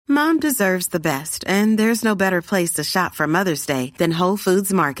Mom deserves the best, and there's no better place to shop for Mother's Day than Whole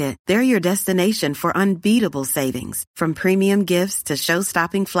Foods Market. They're your destination for unbeatable savings, from premium gifts to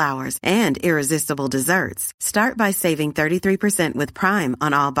show-stopping flowers and irresistible desserts. Start by saving 33% with Prime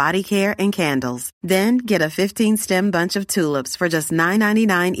on all body care and candles. Then get a 15-stem bunch of tulips for just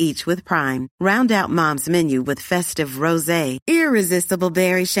 $9.99 each with Prime. Round out Mom's menu with festive rosé, irresistible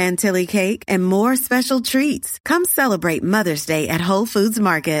berry chantilly cake, and more special treats. Come celebrate Mother's Day at Whole Foods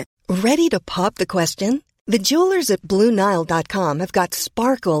Market. Ready to pop the question? The jewelers at BlueNile.com have got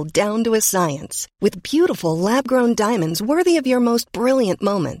sparkle down to a science with beautiful lab-grown diamonds worthy of your most brilliant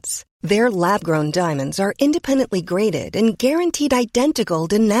moments. Their lab-grown diamonds are independently graded and guaranteed identical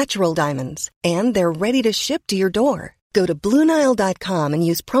to natural diamonds, and they're ready to ship to your door. Go to BlueNile.com and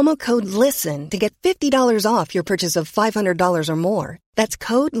use promo code LISTEN to get $50 off your purchase of $500 or more. That's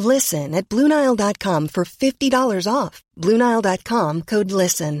code LISTEN at BlueNile.com for $50 off. BlueNile.com, code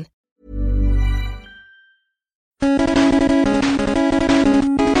LISTEN.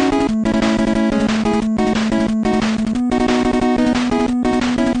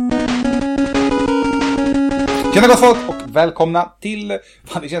 Tjena gott folk och välkomna till,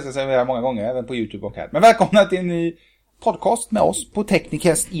 fan det känns att säga många gånger även på YouTube och här, men välkomna till en ny podcast med oss på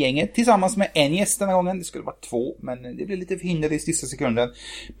Teknikest-gänget tillsammans med en gäst den här gången. Det skulle vara 2, men det blir lite förhinder i sista sekunden,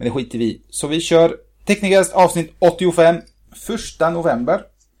 men det skiter vi. Så vi kör Teknikest avsnitt 85 1 november.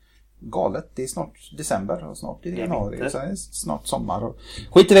 Galet, det är snart december och snart är det januari och sen är det snart sommar och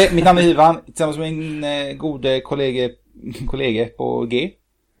skiter vi. Mitt namn är Ivan tillsammans med min gode kollega på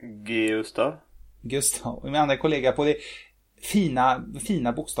Gustav och min andra kollega på det fina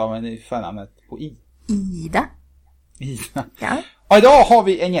bokstaven i förnamnet på Ida. Ja. Och idag har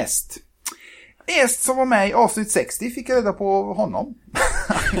vi en gäst. En gäst som var med i avsnitt 60 fick jag reda på honom.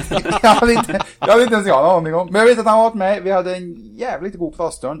 jag vet inte ens jag har aning om. Men jag vet att han har varit med. Vi hade en jävligt god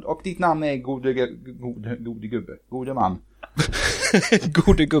pratstund. Och ditt namn är gode man.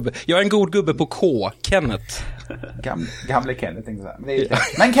 Gode gubbe. Jag är en god gubbe på K. Kenneth. Gamle Kenneth tänkte jag säga.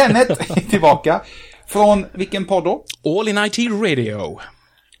 Men Kenneth är tillbaka. Från vilken podd då? All in IT Radio.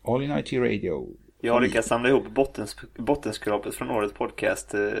 All in IT Radio. Jag har lyckats samla ihop bottenskrapet från årets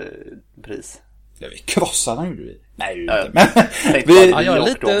podcastpris. Ja, vi krossade den gjorde vi. Nej,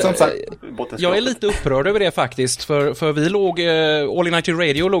 jag är lite upprörd över det faktiskt. För vi låg, All in IT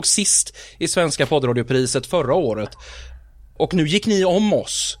Radio låg sist i svenska poddradiopriset förra året. Och nu gick ni om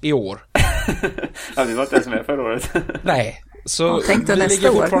oss i år. Ja, vi var inte ens med förra året. Nej, så vi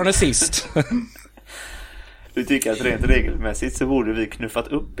ligger fortfarande sist. Du tycker att rent regelmässigt så borde vi knuffat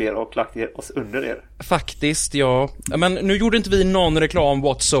upp er och lagt oss under er. Faktiskt, ja. Men nu gjorde inte vi någon reklam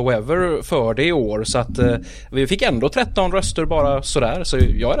whatsoever för det i år. Så att vi fick ändå 13 röster bara sådär. Så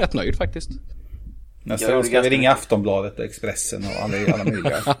jag är rätt nöjd faktiskt. Nästa gång ska vi ringa Aftonbladet och Expressen och alla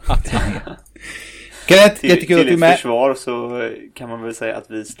möjliga Kenneth, jättekul att du är med. Till försvar så kan man väl säga att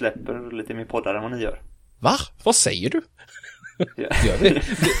vi släpper lite mer poddar än vad ni gör. Va? Vad säger du?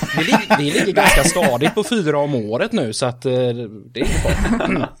 Vi ligger ganska stadigt på 4 om året nu, så att det är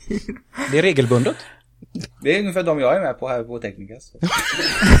bra. Det är regelbundet. Det är ungefär de jag är med på här på Teknikas. Det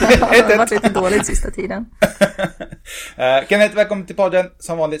har varit lite dåligt sista tiden. Kenneth, välkommen till podden.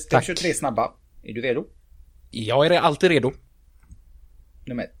 Som vanligt, Tack. 23 snabba. Är du redo? Jag är alltid redo.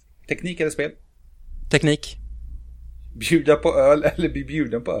 Nummer 1. Teknik eller spel? Teknik. Bjuda på öl eller bli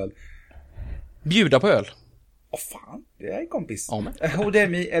bjuden på öl? Bjuda på öl. Åh fan, det är en kompis. Ja,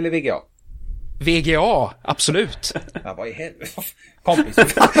 HDMI eller VGA? VGA, absolut. Ja, vad är helvete? Kompis.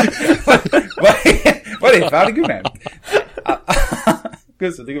 Vad är det för argument?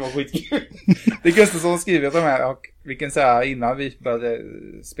 Gustav tycker det var skitkul. Det är Gustav som skriver de här, och vilken så här, innan vi började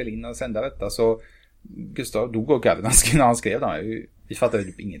spela in och sända detta så Gustav dog och kallade när han skrev dem. Vi fattade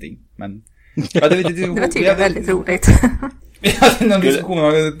typ ingenting, men det var tydligen väldigt roligt. Vi hade en diskussion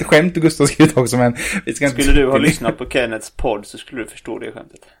om ett skämt och Gustav skrivit också, men vi ska skulle du ha lyssnat på Kenneths podd så skulle du förstå det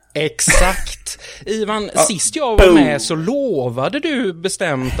skämtet. Exakt. Ivan, sist jag var med så lovade du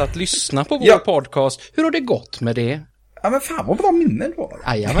bestämt att lyssna på vår podcast. Hur har det gått med det? Ja, men fan vad bra minnen då.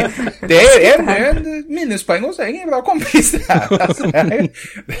 Jajamän. Det är en minuspoäng och så är ingen bra kompis det här. Alltså,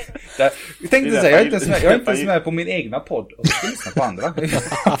 jag tänkte säga, jag är inte ens med på min egna podd och ska lyssna på andra. Det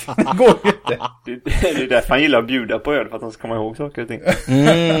går ju inte. Det är därför han gillar att bjuda på öl, för att han ska komma ihåg saker och ting.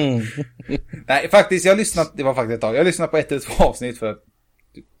 Nej, faktiskt, det var faktiskt ett tag. Jag lyssnade på 1 eller 2 avsnitt för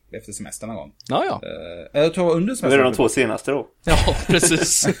efter semestern någon gång. Ja. Jag tror under semestern. Det är de 2 senaste då. Ja,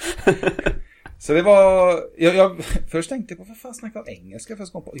 precis. Så det var, jag först tänkte på vad fan snackar om engelska för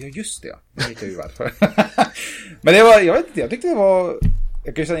att komma på. Ja, just det, ja. Det vet jag ju varför. Men det var, jag vet inte, jag tyckte det var,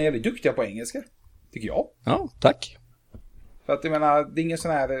 jag kan ju säga jävligt duktiga på engelska. Tycker jag. Ja, tack. För att jag menar, det är ingen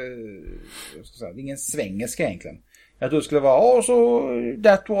sån här, jag ska säga, det är ingen svängerska egentligen. Jag tror det skulle vara, så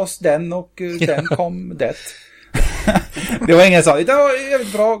that was den och den kom det. Det var ingen sån. Det var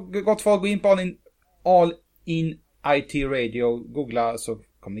jävligt bra. Gott folk, gå in på All in IT Radio. Googla så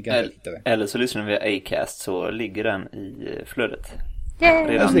kommer ni ganska hitta det. Eller så lyssnar vi via Acast så ligger den i flödet. Yay!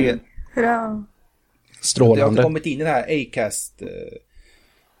 Redan. Hurra! Strålande. Jag har inte kommit in i det här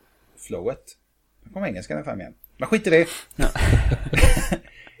Acast-flowet. Jag kommer engelska den fram igen. Men skit i det. Ja.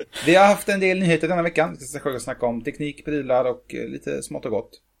 Vi har haft en del nyheter denna veckan. Vi ska snacka om teknik, prylar och lite smått och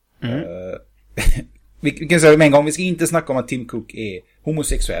gott. Vi kan säga med en gång, vi ska inte snacka om att Tim Cook är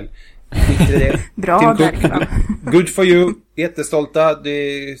homosexuell. Skit i det. Bra, Tim Cook, Bergman. good for you. Jättestolta.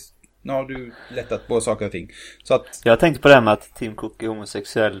 Nu har du lättat på saker och ting. Så att... Jag tänkte på det här med att Tim Cook är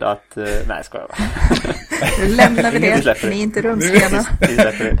homosexuell. Att, nej, ska jag vara. Nu lämnar vi det. Ni är inte rumsrena.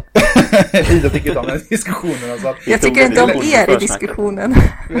 Ida tycker inte om den diskussionen. Så att... Jag tycker inte om er i diskussionen.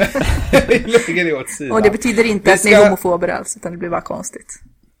 Lägger det åt sidan. Och det betyder inte att ni är homofober alls, utan det blir bara konstigt.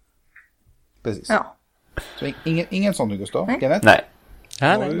 Precis. Ja. Så ingen sån nu, Gustav? Nej.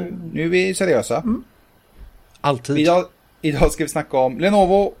 Nej. Nu är vi seriösa. Alltid. Idag ska vi snacka om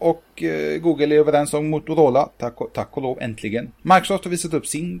Lenovo och Google är överens om Motorola. Tack och lov, äntligen. Microsoft har visat upp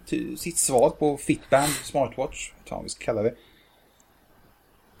sitt svar på Fitband Smartwatch. Jag tror vad vi ska kalla det.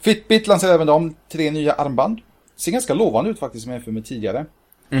 Fitbit lanserar även de 3 nya armband. Ser ganska lovande ut faktiskt som jämfört med tidigare.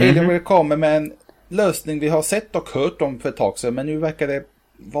 Alienware kommer med en lösning vi har sett och hört om för ett tag sedan, men nu verkar det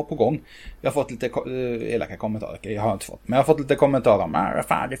vara på gång. Jag har fått lite elaka kommentarer. Jag har inte fått, men jag har fått lite kommentarer om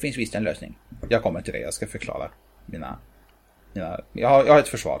fan, det finns visst en lösning. Jag kommer till det, jag ska förklara jag har ett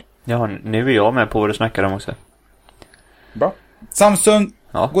försvar. Ja, nu är jag med på vad du snackar om också. Bra. Samsung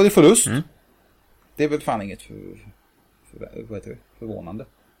går i förlust. Det är väl fan inget förvånande.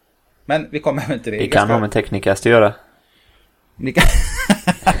 Men vi kommer även till det. Det kan ha med Technicast att göra.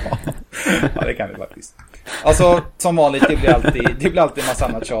 Ja, det kan det faktiskt. Alltså, som vanligt, det blir alltid en massa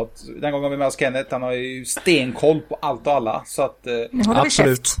annat tjat. Den gången vi med oss Kenneth, han har ju stenkoll på allt och alla. Så att... Nu håller vi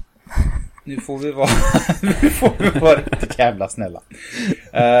käft. Nu får vi vara riktigt jävla snälla.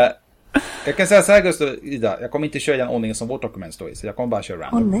 Jag kan säga så här, Gustav, Ida, jag kommer inte köra den ordningen som vårt dokument står i, så jag kommer bara köra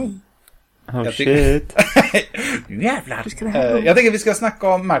random. Nej. Shit. Nu jävlar. Jag tänker att vi ska snacka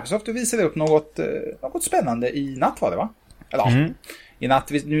om Microsoft och visade upp något spännande i natt, var det va? Eller i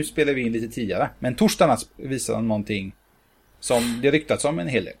natt, nu spelar vi in lite tidigare. Men torsdagen visade de någonting som det ryktats om en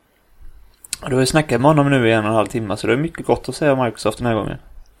hel del. Du har ju snackat med honom nu i 1,5 timme, så det är mycket gott att säga om Microsoft den här gången.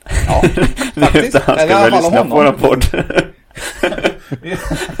 Ja, faktiskt. Han ska väl lyssna på våra podd.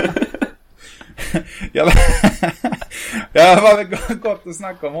 Jag var gott att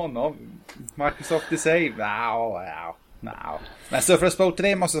snacka om honom. Microsoft i sig, no. Men Surface Pro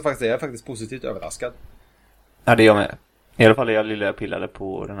 3 måste jag faktiskt säga, jag är faktiskt positivt överraskad. Ja, det är jag med. I alla fall är jag lilla pillade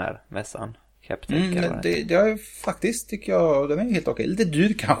på den här mässan. Det är faktiskt, tycker jag, den är helt okej. Lite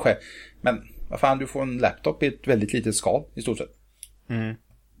dyr kanske, men vad fan, du får en laptop i ett väldigt litet skal i stort sett.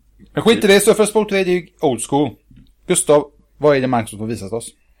 Men skit i det, Surface Pro 3 det är ju old school. Gustav, vad är det Microsoft har visat oss?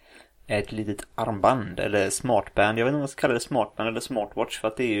 Ett litet armband eller smartband. Jag vet inte om man ska kalla det smartband eller smartwatch, för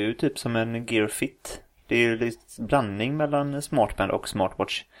att det är ju typ som en Gear Fit. Det är ju lite blandning mellan smartband och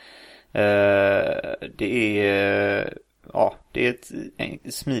smartwatch. Det är ett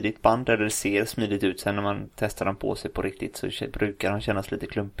smidigt band, eller det ser smidigt ut. Sen när man testar dem på sig på riktigt så brukar de kännas lite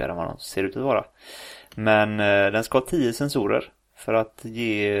klumpigare än vad de ser ut att vara. Men den ska ha 10 sensorer för att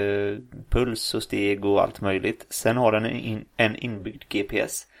ge puls och steg och allt möjligt. Sen har den en inbyggd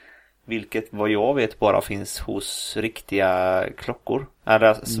GPS, vilket vad jag vet bara finns hos riktiga klockor.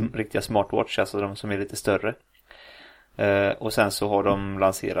 Eller riktiga smartwatch, alltså de som är lite större. Och sen så har de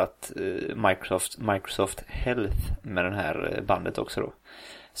lanserat Microsoft Health med den här bandet också då.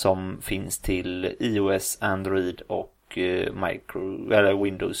 Som finns till iOS, Android och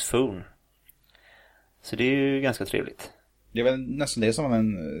Windows Phone. Så det är ju ganska trevligt. Det är väl nästan det som var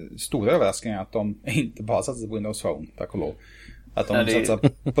den stora överraskningen, att de inte bara satsar på Windows Phone, tack och lov. Att de satsar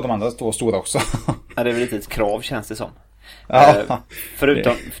på de andra två stora också. Ja, det är väl lite ett krav, känns det som.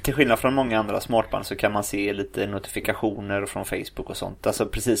 Förutom, till skillnad från många andra smartband, så kan man se lite notifikationer från Facebook och sånt. Alltså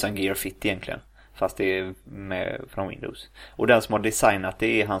precis som Gear Fit egentligen, fast det är med från Windows. Och den som har designat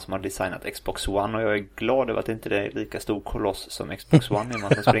det är han som har designat Xbox One. Och jag är glad över att det inte är lika stor koloss som Xbox One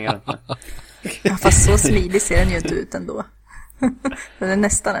man får springa runt med. Ja, fast så smidig ser den ju inte ut ändå. Den är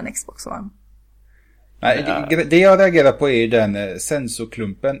nästan en Xbox One. Nej, det jag reagerar på är ju den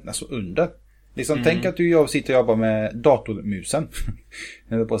sensorklumpen, alltså under. Liksom, tänk att du sitter och jobbar med datormusen.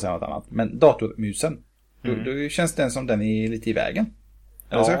 Jag vill på att säga något annat. Men datormusen, då känns den som den är lite i vägen.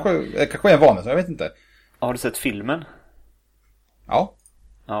 Eller så kanske är en vanlig, så jag vet inte. Har du sett filmen? Ja.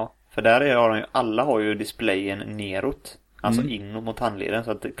 Ja, för där har de ju, alla har ju displayen neråt. Alltså inåt mot handleden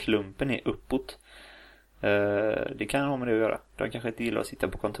så att klumpen är uppåt. Det kan ha med det att göra. De kanske inte gillar att sitta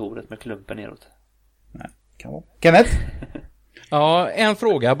på kontoret med klumpen neråt. Nej, kan vara. Kenneth? Ja, en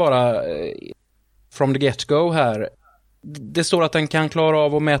fråga bara from the get-go här. Det står att den kan klara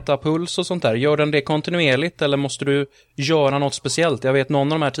av att mäta puls och sånt där. Gör den det kontinuerligt eller måste du göra något speciellt? Jag vet någon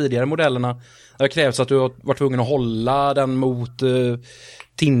av de här tidigare modellerna det krävs att du har varit tvungen att hålla den mot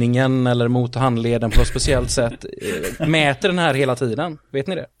tinningen eller mot handleden på ett speciellt sätt. Mäter den här hela tiden? Vet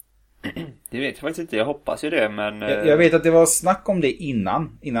ni det? Det vet jag faktiskt inte, jag hoppas ju det, men... Jag vet att det var snack om det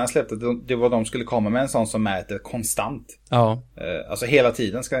innan jag släppte att det var de skulle komma med en sån som mäter konstant. Ja. Alltså hela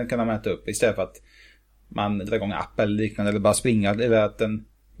tiden ska den kunna mäta upp istället för att man drar igång app eller liknande eller bara springa. Eller att den,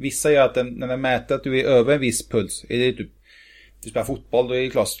 vissa gör att den, när den mäter att du är över en viss puls, är det typ, du spelar fotboll, då är det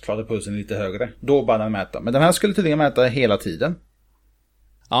klart att pulsen är lite högre. Då bara den mäta. Men den här skulle tydligen mäta hela tiden.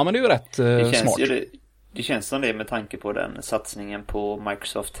 Ja, men det är ju rätt det smart. Det känns som det med tanke på den satsningen på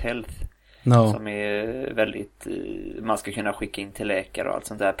Microsoft Health. No. Som är väldigt, man ska kunna skicka in till läkare och allt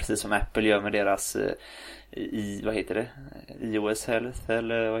sånt där. Precis som Apple gör med deras, vad heter det? iOS Health,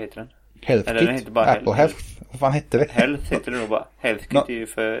 eller vad heter den? Health eller Kit, den heter bara Apple Health. Vad fan hette det? Health heter det nog bara. Health Kit är ju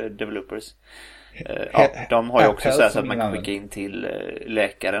för developers. Ja, de har ju också så här så att man kan skicka in till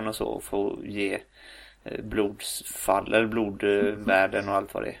läkaren och så och få ge blodsfall eller blodvärden och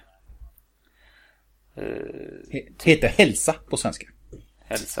allt vad det är. Heter hälsa på svenska.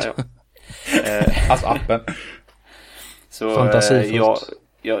 Hälsa, ja. Alltså appen. Så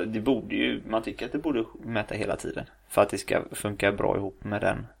ja, det borde ju, man tycker att det borde mäta hela tiden för att det ska funka bra ihop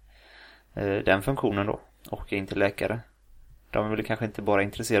med den funktionen då. Och inte läkare. De är väl kanske inte bara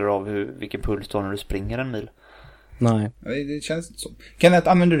intresserade av vilken puls du har när du springer en mil. Nej. Det känns inte så. Kenneth,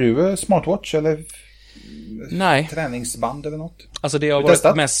 använder du smartwatch eller Nej. Träningsband eller något? Alltså det jag har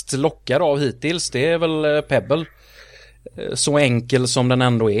varit mest lockad av hittills, det är väl Pebble. Så enkel som den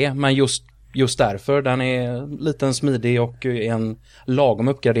ändå är, men just därför, den är liten, smidig och en lagom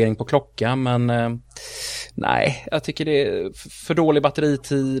uppgradering på klocka, men nej, jag tycker det är för dålig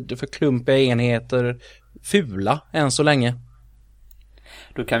batteritid, för klumpiga enheter, fula än så länge.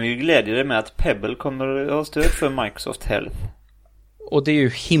 Då kan vi ju glädja dig med att Pebble kommer att ha stöd för Microsoft Health. Och det är ju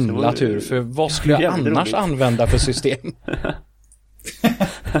himla tur, för vad skulle jag annars använda för system?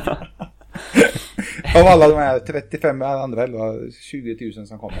 Av alla de här 35 andra eller 20 000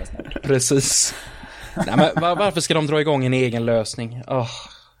 som kommer snart. Precis. Nej, men varför ska de dra igång en egen lösning?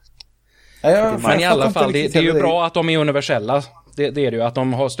 Men i alla fall, det är ju bra att de är universella. Det är det ju, att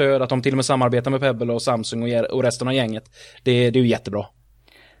de har stöd, att de till och med samarbetar med Pebble och Samsung och resten av gänget. Det är ju jättebra.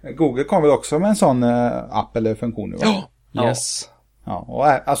 Google kommer väl också med en sån app eller funktion nu, va? Ja, yes. Ja,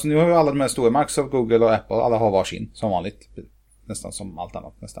 och alltså nu har ju alla de här stora, Microsoft, Google och Apple, alla har varsin som vanligt. Nästan som allt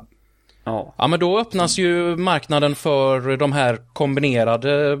annat, nästan. Ja, men då öppnas ju marknaden för de här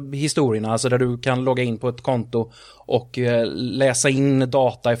kombinerade historierna, alltså där du kan logga in på ett konto och läsa in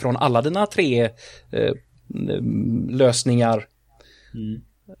data ifrån alla dina 3 lösningar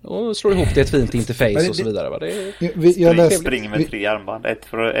och slår ihop det i ett fint interface och så vidare. Va? Jag springer med 3 armband, ett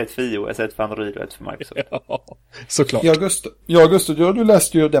för iOS, ett för Android och ett för Microsoft. Ja, såklart. Augusto, du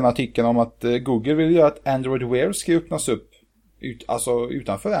läste ju den artikeln om att Google vill göra att Android Wear ska öppnas upp alltså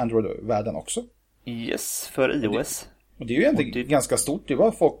utanför Android-världen också. Yes, för iOS. Och det är ju egentligen ganska stort. Det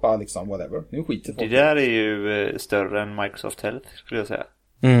var folk bara liksom, whatever. Nu skiter folk. Det där är ju större än Microsoft Health, skulle jag säga.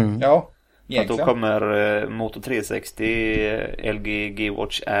 Ja, egentligen. Att då kommer Moto 360, LG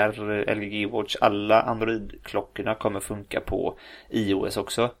G-Watch R, LG G-Watch, alla Android-klockorna kommer funka på iOS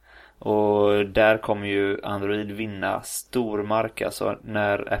också. Och där kommer ju Android vinna stor mark, alltså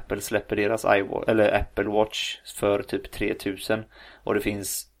när Apple släpper deras eller Apple Watch för typ 3000 och det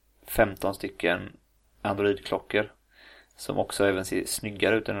finns 15 stycken Android-klockor som också även ser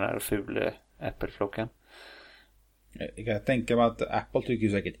snyggare ut än den här fula Apple-klockan. Jag kan tänka mig att Apple tycker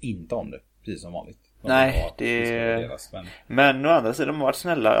ju säkert inte om det, precis som vanligt. Nej, men å andra sidan, de har varit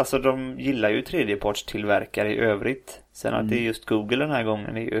snälla. Alltså de gillar ju tredjepartstillverkare i övrigt. Sen att det är just Google den här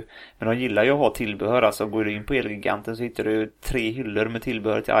gången är ju, men de gillar ju att ha tillbehör. Alltså går du in på Elgiganten så hittar du 3 hyllor med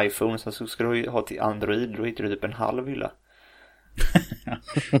tillbehör till iPhone. Så ska du ha till Android, då hittar du typ en halv hylla.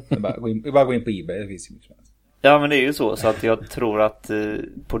 bara gå in på eBay, det finns ju mycket. Ja, men det är ju så att jag tror att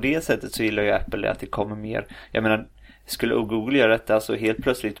på det sättet så gillar ju Apple att det kommer mer. Jag menar, skulle Google göra detta så helt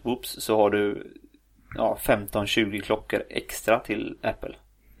plötsligt, whoops, så har du 15-20 klockor extra till Apple.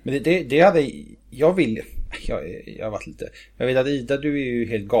 Men det hade jag har varit lite. Jag vet att Ida, du är ju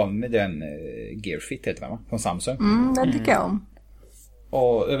helt galen med den Gearfit heter den, va? Från Samsung. Den tycker jag om.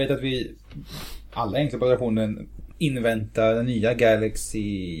 Och jag vet att vi alla egentligen på redaktionen invänta den nya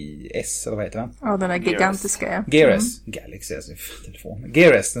Galaxy S, eller vad heter den? Ja, den där gigantiska. Gear S. Galaxy S, telefon.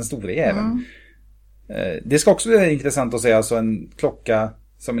 Gear S, den stora jäveln. Det ska också bli intressant att se, alltså en klocka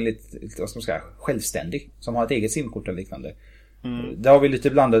som är lite vad ska man säga, självständig, som har ett eget simkort eller liknande. Där har vi lite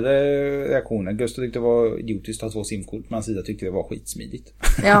blandade reaktioner. Gustav tyckte det var idiotiskt att ha 2 simkort, men Sida tyckte det var skitsmidigt.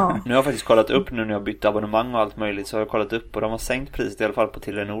 Ja. Nu har jag faktiskt kollat upp, nu när jag bytt abonnemang och allt möjligt, så har jag kollat upp och de har sänkt priset i alla fall på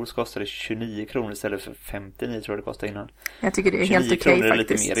Telenor, så kostar det 29 kronor istället för 59 tror jag det kostade innan. Jag tycker det är helt okej faktiskt. 29 kronor är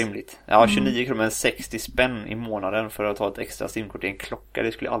lite mer rimligt. Ja, 29 kronor, men 60 spänn i månaden för att ha ett extra simkort i en klocka,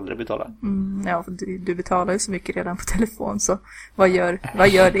 det skulle jag aldrig betala. Ja, du betalar ju så mycket redan på telefon, så vad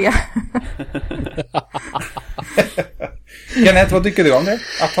gör det? Kenneth, vad tycker du om det?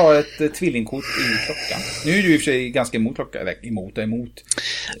 Att ha ett tvillingkort i klockan. Nu är du i och för sig ganska emot klockan, eller emot. Du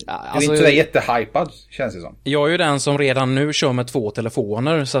är inte sådär jättehypad, känns det som. Jag är ju den som redan nu kör med 2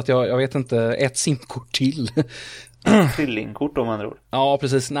 telefoner, så att jag vet inte, ett simkort till. Tvillingkort om andra ord. Ja,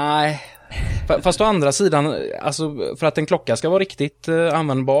 precis. Nej. Fast å andra sidan, alltså för att en klocka ska vara riktigt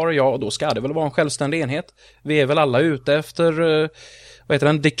användbar, ja, då ska det väl vara en självständig enhet. Vi är väl alla ute efter vad heter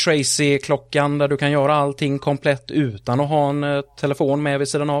den, Dick Tracy-klockan där du kan göra allting komplett utan att ha en telefon med vid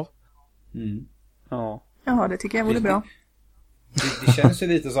sidan av. Ja, det tycker jag vore bra. Det känns ju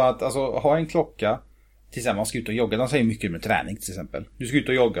lite så att alltså, ha en klocka till exempel, man ska ut och jogga, de säger mycket med träning till exempel. Du ska ut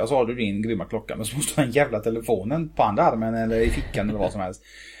och jogga, så har du din grymma klocka, men så måste du ha en jävla telefonen på andra armen eller i fickan eller vad som helst.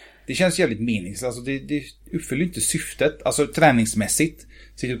 Det känns jävligt meningslöst, alltså det uppfyller inte syftet, alltså träningsmässigt.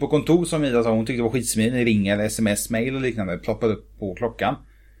 Sitter på kontor som Ida sa, hon tyckte det var skitsmidigt, ring eller sms, mail och liknande, ploppar upp på klockan.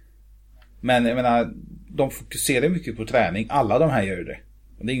 Men jag menar, de fokuserar mycket på träning, alla de här gör det.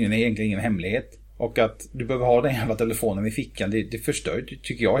 Och det är egentligen ingen hemlighet. Och att du behöver ha den jävla telefonen i fickan, det förstör,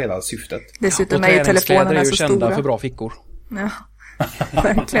 tycker jag, hela syftet. Dessutom är ju telefonerna är ju så kända stora. för bra fickor. Ja,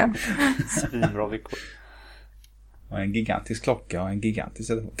 verkligen. Svinbra fickor. Och en gigantisk klocka och en gigantisk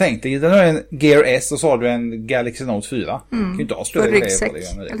telefon. Tänk dig, den har en Gear S och så har du en Galaxy Note 4. Du kan ju inte ha större grejer på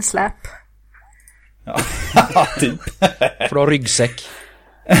det. Eller släp. Ja, typ. För att ha ryggsäck.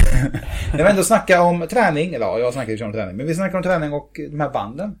 När vi ändå snackar om träning, eller ja, jag snackar ju om träning, men vi snackar om träning och de här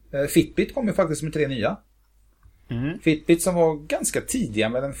banden. Fitbit kom ju faktiskt med 3 nya. Fitbit som var ganska tidiga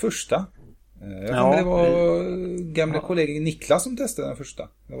med den första. Jag tror det var gamla kollegor Niklas som testade den första.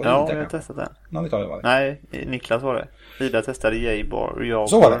 Ja, jag har testat den. Var det. Nej, Niklas var det. Ida testade Jaybird.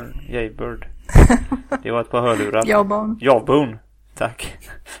 Så var det. Jaybird. Det var ett par hörlurar. Jawbone. Tack.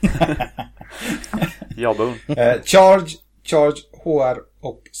 Jawbone. Charge, HR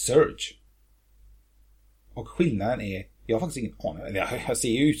och Surge. Och skillnaden är, jag har faktiskt ingen aning. Jag ser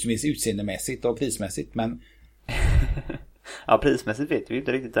ju utseendemässigt och prismässigt, men ja, prismässigt vet vi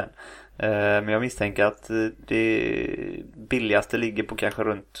inte riktigt än. Men jag misstänker att det billigaste ligger på kanske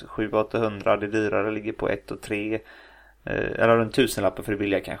runt 700-800. Det dyrare ligger på 1 och 3. Eller runt 1000-lappar för det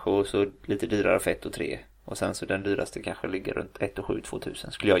billiga kanske. Och så lite dyrare för 1 och 3. Och sen så den dyraste kanske ligger runt 1 och 7-2000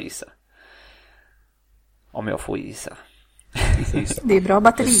 skulle jag gissa. Om jag får gissa. Det är bra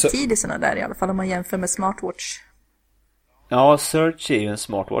batteritid i såna där i alla fall om man jämför med smartwatch. Ja, Search är ju en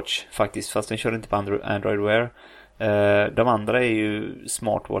smartwatch faktiskt, fast den kör inte på Android Wear. De andra är ju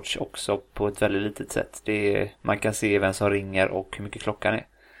smartwatch också på ett väldigt litet sätt. Man kan se vem som ringer och hur mycket klockan är.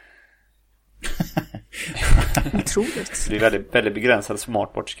 Otroligt. Det är väldigt, väldigt begränsad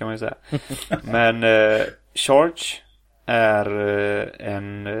smartwatch kan man ju säga. Men Charge är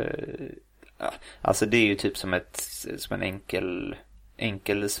alltså det är ju typ som en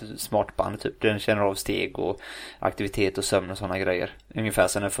enkel smartband typ. Den känner av steg och aktivitet och sömn och sådana grejer. Ungefär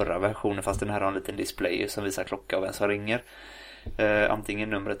som den förra versionen, fast den här har en liten display som visar klocka och vem som ringer. Antingen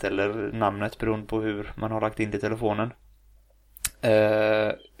numret eller namnet beroende på hur man har lagt in det i telefonen.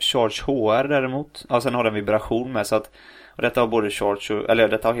 Charge HR däremot, ja, sen har den vibration med, så att, och detta har både Charge och, eller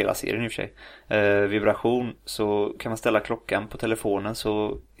detta har hela serien i och för sig. Vibration, så kan man ställa klockan på telefonen,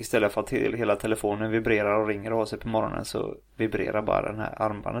 så istället för att hela telefonen vibrerar och ringer av sig på morgonen, så vibrerar bara den här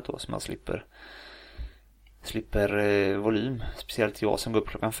armbandet då, så man slipper volym. Speciellt jag som går upp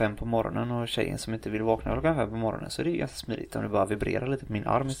klockan 5 på morgonen och tjejen som inte vill vakna klockan 5 på morgonen, så det är ganska smidigt om det bara vibrerar lite på min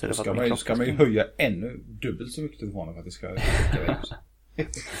arm istället för att min klocka. Ska man ju höja ännu dubbelt så mycket telefonen för att det ska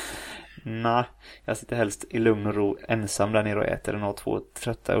Nej, jag sitter helst i lugn och ro ensam där nere och äter och har 2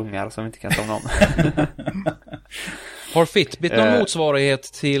 trötta ungar som inte kan somna om. Har Fitbit någon motsvarighet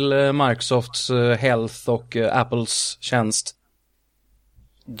till Microsofts Health och Apples tjänst?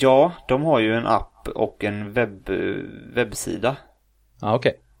 Ja, de har ju en app och en webbsida. Ja,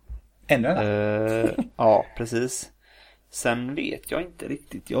 okej. Ännu en ja, precis. Sen vet jag inte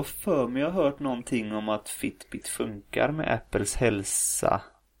riktigt. Jag har hört någonting om att Fitbit funkar med Apples hälsa.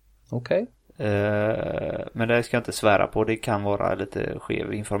 Okej. Men det ska jag inte svära på. Det kan vara lite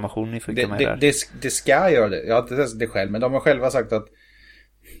skev information ni fick med där. Det ska göra det. Jag har inte testat det själv, men de har själva sagt att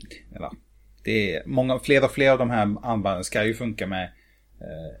det är fler och fler av de här armbanden ska ju funka med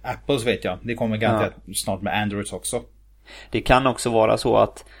Apples, vet jag. Det kommer garanterat snart med Androids också. Det kan också vara så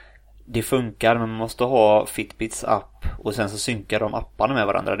att det funkar, men man måste ha Fitbits app och sen så synkar de apparna med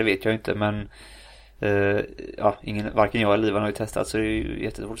varandra. Det vet jag inte, men varken jag eller Ivan har ju testat, så det är ju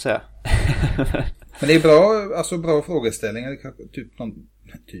jättesvårt att säga. Men det är bra, alltså bra frågeställningar.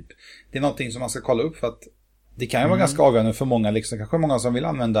 Det är någonting som man ska kolla upp, för att det kan ju vara ganska avgörande för många, liksom, kanske många som vill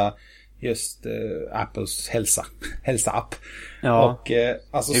använda just Apples hälsa-app. Ja, och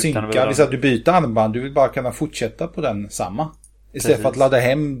alltså synka, visst att du byter armband, du vill bara kunna fortsätta på den samma. Istället för att ladda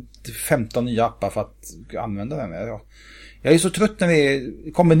hem 15 nya appar för att använda den. Jag är så trött när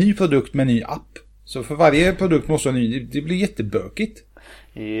det kommer en ny produkt med en ny app. Så för varje produkt måste ha en ny. Det blir jättebökigt.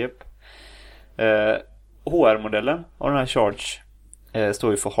 Japp. HR-modellen av den här Charge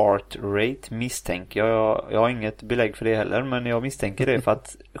står ju för heart rate, misstänker jag. Jag har inget belägg för det heller, men jag misstänker det för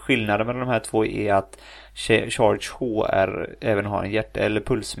att skillnaden mellan de här två är att Charge HR även har en eller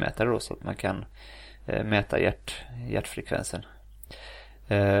pulsmätare då, så att man kan mäta hjärtfrekvensen.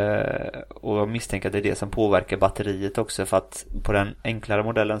 Och jag misstänker att det är det som påverkar batteriet också, för att på den enklare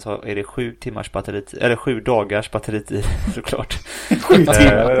modellen så är det 7 timmars batteritid, eller 7 dagars batteritid såklart. 7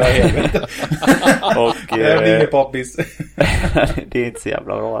 timmar, och det blir inget poppis. Det är inte så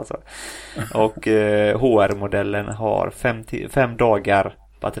jävla bra alltså. Och HR-modellen har 5 dagar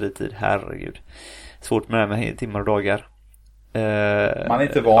batteritid, herregud. Svårt med det med timmar och dagar. Man är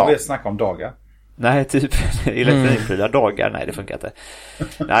inte van vid att snacka om dagar. Nej, typ elektronikprylar dagar. Nej, det funkar inte.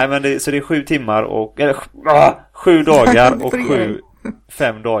 Nej, men så det är 7 timmar och 7 dagar och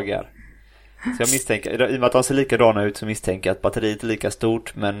 5 dagar. Så jag misstänker, i och med att de ser likadana ut, så misstänker jag att batteriet är lika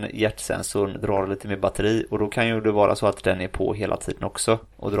stort, men hjärtsensorn drar lite mer batteri, och då kan ju det vara så att den är på hela tiden också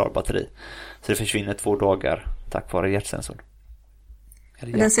och drar batteri. Så det försvinner 2 dagar tack vare hjärtsensorn.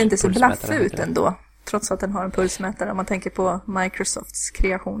 Men den ser inte så blaff ut ändå, trots att den har en pulsmätare. Om man tänker på Microsofts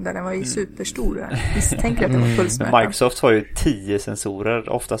kreation där den var ju superstor. Jag tänker att den var pulsmätare. Microsoft har ju 10 sensorer.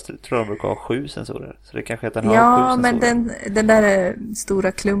 Oftast tror jag de brukar ha 7 sensorer. Så det kanske att den har 7 sensorer. Ja, men den där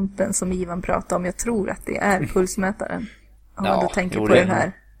stora klumpen som Ivan pratade om, jag tror att det är pulsmätaren. Om man då tänker på den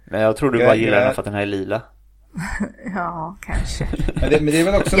här. Men jag tror du bara gillar den för att den här är lila. Ja, kanske. Men det är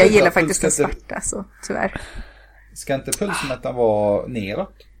väl också jag gillar faktiskt den svarta, så tyvärr. Ska inte pulsmätaren vara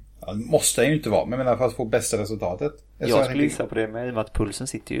neråt? Ja, det måste ju inte vara, men för att få bästa resultatet. Jag skulle gissa på det med, i och med att pulsen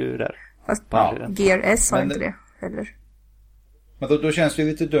sitter ju där. Fast Gear S har inte det heller. Men då känns det ju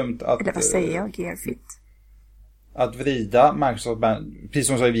lite dumt att... Eller vad säger jag? Gear Fit. Att vrida Microsoft, precis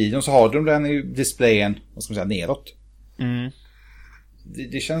som jag sa i videon, så har de den i displayen, vad ska man säga, neråt.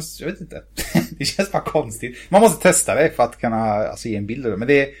 Det känns, jag vet inte. Det känns bara konstigt. Man måste testa det för att kunna se en bild av det. Men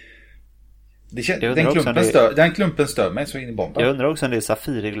den klumpen stör mig så in i bomben. Jag undrar också om det är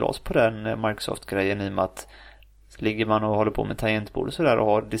safirglas på den Microsoft-grejen, i och med att ligger man och håller på med tangentbord och sådär och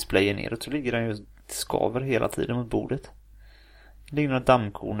har displayen neråt, så ligger den ju skaver hela tiden mot bordet. Det ligger någon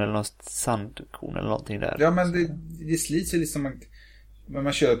dammkorn eller någon sandkorn eller någonting där. Ja, men det slits ju liksom. Men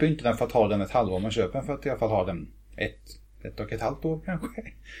man köper inte den för att ha den ett halvår. Man köper den för att i alla fall ha den ett och ett halvt år kanske.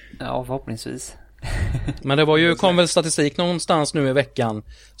 Ja, förhoppningsvis. Men det kom väl statistik någonstans nu i veckan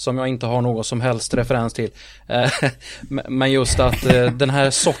som jag inte har någon som helst referens till. Men just att den här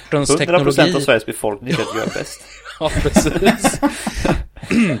sortens 100% teknologi... 100% av Sveriges befolkning gör bäst. Ja, precis.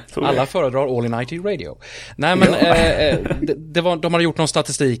 Alla föredrar All in IT Radio. Nej, men de hade gjort någon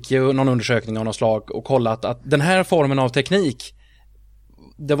statistik, någon undersökning av något slag och kollat att den här formen av teknik,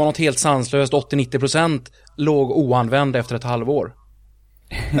 det var något helt sanslöst, 80-90% låg oanvänd efter ett halvår.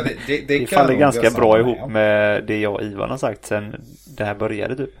 Ja, det faller ganska bra ihop med det jag och Ivan har sagt sen det här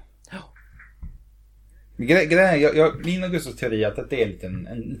började typ. Min och Gustavs teori är att det är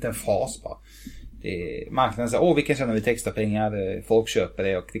en liten fas bara. Marknaden säger, vi kan tjäna lite extra pengar, folk köper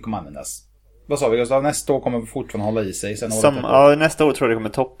det och det kommer användas. Vad sa vi, Gustav? Nästa år kommer fortfarande hålla i sig. Nästa år tror jag det kommer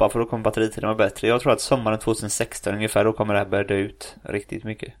toppa, för då kommer batteritiden vara bättre. Jag tror att sommaren 2016 ungefär, då kommer det här börja dö ut riktigt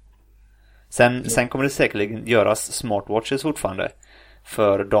mycket. Sen kommer det säkerligen göras smartwatches fortfarande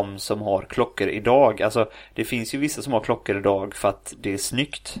för de som har klockor idag. Alltså det finns ju vissa som har klockor idag för att det är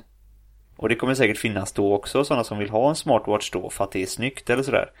snyggt. Och det kommer säkert finnas då också sådana som vill ha en smartwatch då för att det är snyggt eller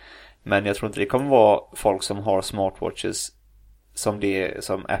sådär. Men jag tror inte det kommer vara folk som har smartwatches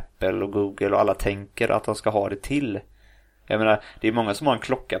som Apple och Google och alla tänker att de ska ha det till. Jag menar, det är många som har en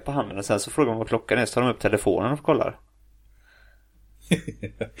klocka på handen och sen så frågar man vad klockan är, så tar de upp telefonen och kollar.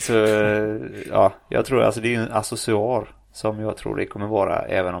 Så ja, jag tror alltså det är en accessoar som jag tror det kommer vara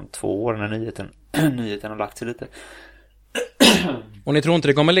även om 2 år när nyheten har lagt sig lite. Och ni tror inte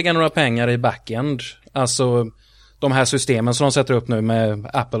det kommer ligga några pengar i backend? Alltså de här systemen som de sätter upp nu med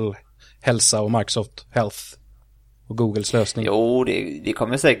Apple Hälsa och Microsoft Health och Googles lösning? Jo, det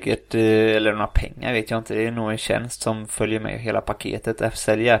kommer säkert, eller några pengar vet jag inte. Det är nog en tjänst som följer med hela paketet.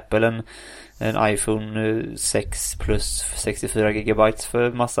 Säljer Apple en iPhone 6 plus 64 GB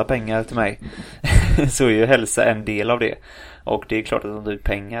för massa pengar till mig. Så är ju hälsa en del av det. Och det är klart att de tar ut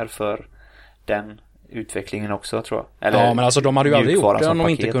pengar för den utvecklingen också, tror jag. Eller ja, men alltså de hade ju aldrig gjort det om de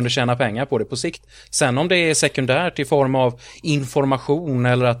paket. inte kunde tjäna pengar på det på sikt. Sen om det är sekundärt i form av information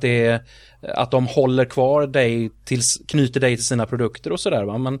eller att det är att de håller kvar dig knyter dig till sina produkter och sådär,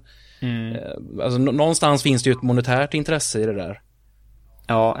 va? Men alltså, någonstans finns det ju ett monetärt intresse i det där.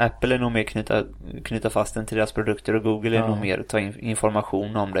 Ja, Apple är nog mer knyta fast den till deras produkter och Google är nog mer ta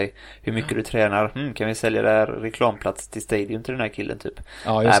information om dig. Hur mycket du tränar. Kan vi sälja där reklamplats till Stadium till den här killen typ?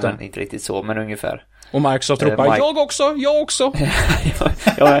 Ja, just det. Inte riktigt så, men ungefär. Och Microsoft ropar, jag också!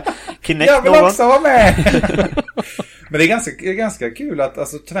 Kinect, jag vill också vara med! Men det är ganska kul att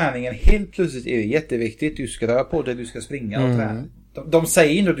alltså, träningen helt plötsligt är jätteviktigt. Du ska röra på dig, du ska springa och träna. De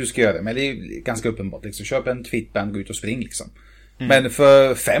säger inte att du ska göra det, men det är ganska uppenbart. Liksom. Köp en Fitband, gå ut och spring liksom. Men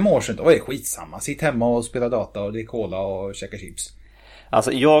för 5 år sedan, då var det skitsamma. Sitt hemma och spela data och dricka cola och käka chips.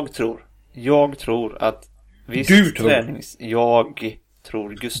 Alltså jag tror att visst du tror? Jag tror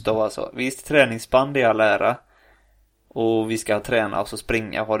Gustav alltså. Visst träningsband är all ära. Och vi ska träna och så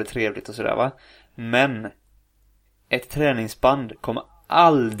springa och ha det trevligt och sådär, va? Men ett träningsband kommer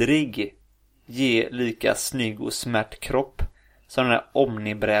aldrig ge lika snygg och smärt kropp som den här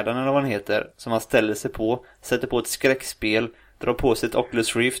Omni-brädan eller vad den heter, som man ställer sig på, sätter på ett skräckspel, drar på sig ett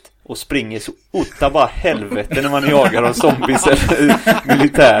Oculus Rift och springer så otta bara helvete när man jagar av zombies eller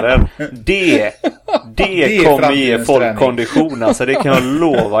militärer. Det kommer ge folk kondition, alltså det kan jag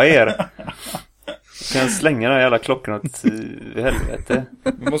lova er. Jag kan slänga de jävla klockorna åt helvete.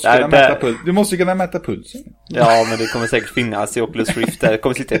 Du måste kunna mäta pulsen. Ja, men det kommer säkert finnas i Oculus Rift. Det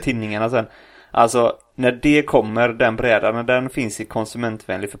kommer sitta i tidningarna sen. Alltså, när det kommer, den brädan, när den finns i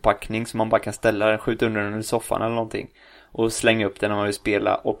konsumentvänlig förpackning så man bara kan ställa den, skjuta under den i soffan eller någonting och slänga upp den när man vill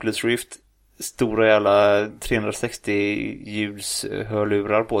spela Oculus Rift, stora jävla 360 hjuls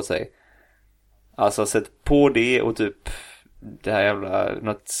hörlurar på sig. Alltså, sätt på det och typ det här jävla,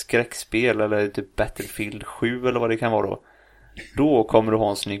 något skräckspel eller typ Battlefield 7 eller vad det kan vara då kommer du ha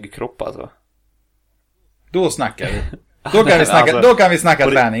en snygg kropp alltså. Då snackar vi. Då kan vi snacka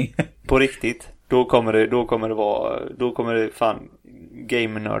träning. På riktigt. Då kommer det fan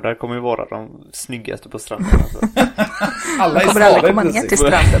game-nördar kommer ju vara de snyggaste på stranden alltså. Alla kommer aldrig komma ner till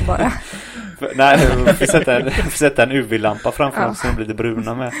stranden bara. Nej, vi får sätta en UV-lampa framför dem så de blir lite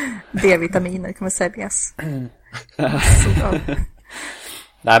bruna med. D-vitaminer kommer säljas.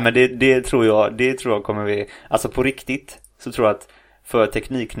 Nej, men det tror jag kommer vi, alltså på riktigt så tror jag att för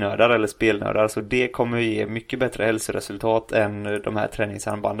tekniknördar eller spelnördar så det kommer ge mycket bättre hälsoresultat än de här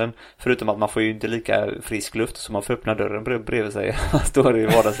träningsarmbanden. Förutom att man får ju inte lika frisk luft så man får öppna dörren bredvid sig. Man står i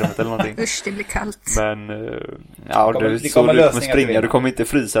vardagsrummet eller någonting. Usch, det blir kallt. Men ja, du kommer springa, du kommer inte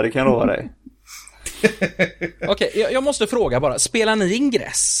frysa, det kan jag lova dig. Okej, jag måste fråga bara, spelar ni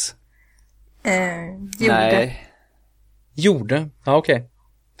ingress? Gjorde? Ja, okej.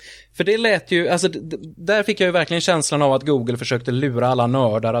 För det lät ju, alltså där fick jag ju verkligen känslan av att Google försökte lura alla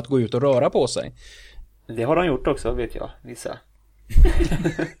nördar att gå ut och röra på sig. Det har de gjort också, vet jag, vissa.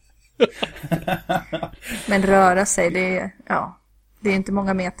 Men röra sig, det är inte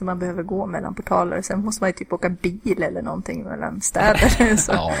många meter man behöver gå mellan portaler. Sen måste man ju typ åka bil eller någonting mellan städer.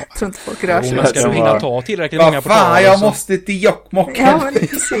 Så jag tror inte folk rör sig. Man ska nog hinna ta tillräckligt många portaler. Fan, jag måste till Jokkmokk. Ja, men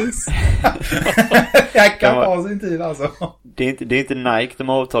precis. Jag kan ta sin tid alltså. Det är inte Nike de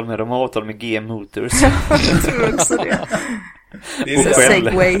har avtal med, de har avtal med GM Motors. Jag tror också det. Det är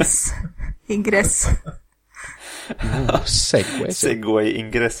Segways ingress. Segway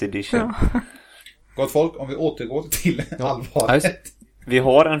ingress edition. Ja. Gott folk, om vi återgår till allvaret. Vi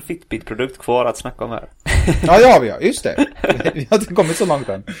har en Fitbit-produkt kvar att snacka om här. Ja, det har vi, ja. Just det. Vi har inte kommit så långt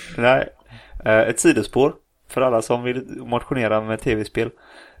än. Nej. Ett sidospår för alla som vill motionera med tv-spel.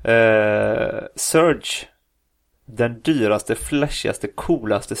 Surge. Den dyraste, flashigaste,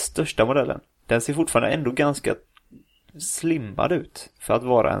 coolaste, största modellen. Den ser fortfarande ändå ganska slimmad ut för att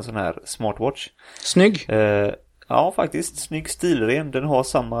vara en sån här smartwatch. Snygg. Ja, faktiskt. Snygg, stilren. Den har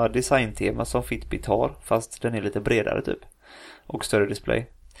samma designtema som Fitbit har, fast den är lite bredare typ. Och större display.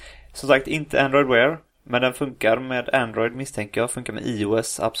 Som sagt, inte Android Wear, men den funkar med Android misstänker jag. Funkar med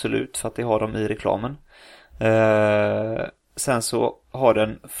iOS, absolut, för att det har de i reklamen. Sen så har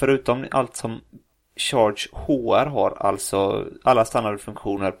den, förutom allt som Charge HR har alltså alla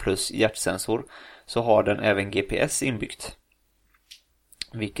standardfunktioner plus hjärtsensor, så har den även GPS inbyggt.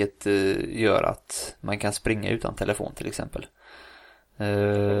 Vilket gör att man kan springa utan telefon till exempel.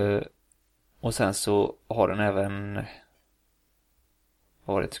 Och sen så har den även,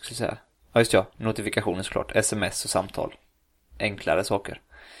 vad var det jag skulle säga? Ja just ja, notifikationer såklart, sms och samtal. Enklare saker.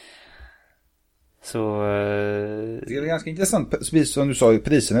 Så det är ganska intressant, precis som du sa i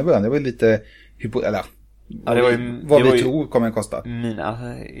priserna i början. Det var lite eller ja, det var ju, vad vi tror kommer att kosta.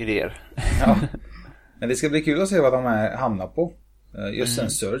 Mina idéer. Ja. Men det ska bli kul att se vad de här hamnar på. Just en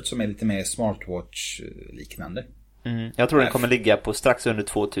Surge som är lite mer smartwatch-liknande. Jag tror den kommer ligga på strax under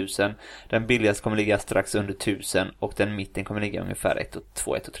 2000. Den billigaste kommer ligga strax under 1000. Och den mitten kommer ligga ungefär 1 och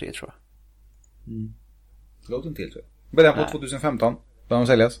 2, 1 och 3 tror jag. Det låter inte helt fel. Början på 2015 börjar de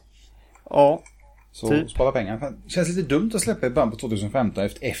säljas. Ja. Så typ. Spara pengar. Det känns lite dumt att släppa i början på 2015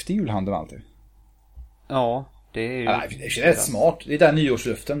 efter julhandeln alltid. Ja, det är ju... det är rätt smart. Det är där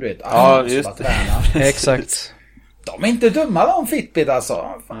nyårsluften, du vet. Ja, just Exakt. De är inte dumma de Fitbit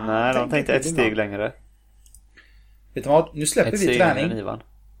alltså. Fan, nej, de tänkte ett steg längre. Vet du vad? Nu släpper vi träning.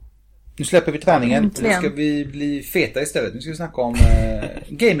 Nu släpper vi träningen. Nu ska vi bli feta istället. Nu ska vi snacka om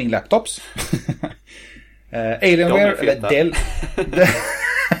gaming-laptops. Alienware, eller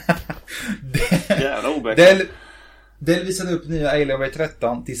Dell. Dell visade upp nya Alienware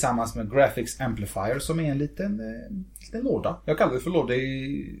 13 tillsammans med Graphics Amplifier som är en liten låda. Jag kallar det för låda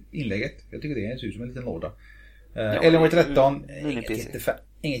i inlägget. Jag tycker det ser ut som en liten låda. Alienware 13,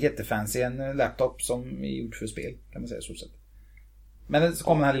 inget jättefancy, en laptop som är gjord för spel kan man säga så sett. Men så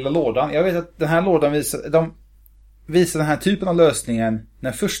kommer den här lilla lådan. Jag vet att den här lådan visar den här typen av lösningen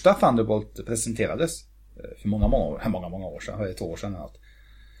när första Thunderbolt presenterades för många år sedan, 2 år sedan eller något.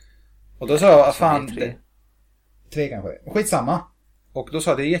 Och då sa jag, fan, 3 kanske. Skitsamma. Och då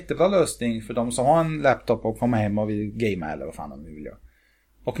sa jag, det är en jättebra lösning för de som har en laptop och kommer hem och vill gamea eller vad fan de vill göra.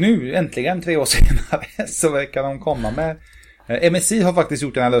 Och nu, äntligen 3 år senare, så verkar de komma med... MSI har faktiskt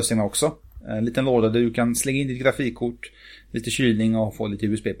gjort den här lösningen också. En liten låda där du kan slänga in ditt grafikkort, lite kylning och få lite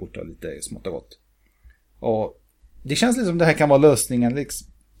USB-port och lite smått och gott. Och det känns liksom det här kan vara lösningen. Liksom.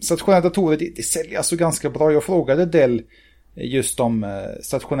 Stationära datorer, det säljer alltså ganska bra. Jag frågade Dell just om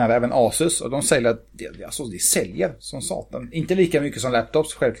stationära, även Asus, och de säger att det säljer som satan. Inte lika mycket som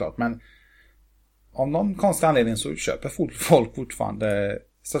laptops självklart, men av någon konstig anledning så köper folk fortfarande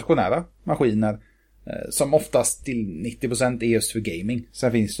stationära maskiner som oftast till 90% är just för gaming.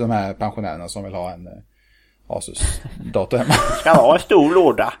 Sen finns det de här pensionärerna som vill ha en Asus-dator hemma. Det ska vara en stor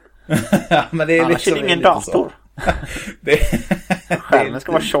låda. Ja, men det är annars liksom är det ingen dator. Skärmen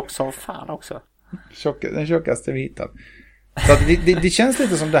ska vara tjock som fan också. Den tjockaste vi hittat. Så att det känns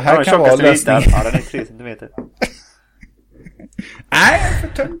lite som det här kan vara lösningen. Ja, den är 3 centimeter. Nej, för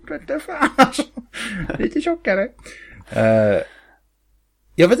tunt vet du fan. Lite tjockare.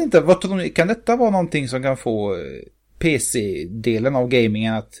 Jag vet inte, vad tror ni, kan detta vara någonting som kan få PC-delen av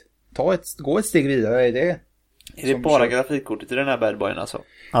gamingen att gå ett steg vidare? Är det bara grafikkortet i den här badboyen alltså?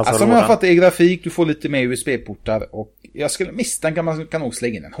 Alltså om jag fattar är grafik, du får lite mer USB-portar och jag skulle misstänka man kan nog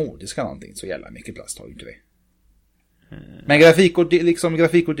slänga in en hårddisk eller någonting så jävla mycket plats har ju inte det. Men grafikkort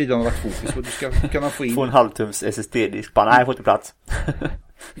i den har varit fokus och du ska kunna få in... Få en halvtums SSD-disk, bara nej, jag får inte plats.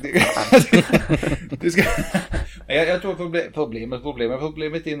 Du ska... jag tror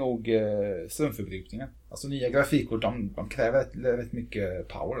problemet är nog strömförbrukningen. Alltså nya grafikkort, de kräver rätt mycket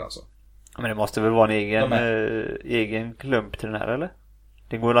power alltså. Men det måste väl vara en egen klump till den här, eller?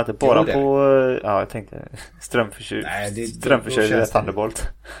 Det går väl inte bara på... Ja, jag tänkte strömförkörd Thunderbolt.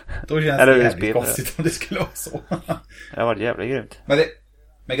 Då känns det jävligt konstigt om det skulle vara så. Det var jävla grymt.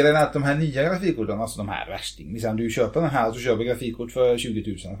 Men grejen är att de här nya grafikkorten, alltså de här värsting, liksom du köper den här så köper grafikkort för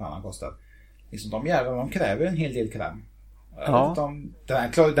 20 000 fan han kostar. Liksom de jävlarna, de kräver en hel del kräm. Ja.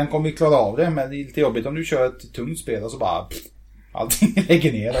 Den kommer ju klara av det, men det är lite jobbigt om du kör ett tungt spel och så bara allting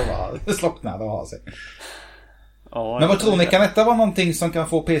lägger ner och bara slocknar och har sig. Ja, men vad tror ni, kan detta vara någonting som kan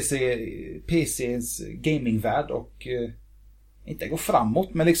få PC:s gamingvärld och inte gå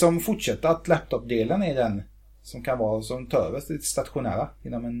framåt, men liksom fortsätta att laptopdelen är den som kan vara som töves lite stationära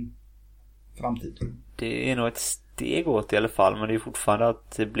inom en framtid? Det är nog ett steg åt i alla fall, men det är fortfarande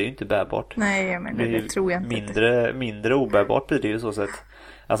att det blir inte bärbart. Nej, men det tror jag inte. Mindre obärbart blir det ju så sätt.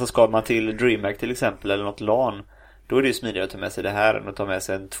 Alltså ska man till DreamHack till exempel eller något LAN, då är det ju smidigare att ta med sig det här än att ta med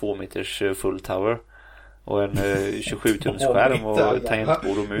sig en 2 meters full tower och en 27-tums skärm och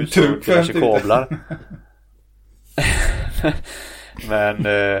tangentbord och mus och diverse kablar. Men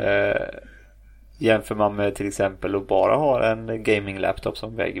jämför man med till exempel att bara ha en gaming-laptop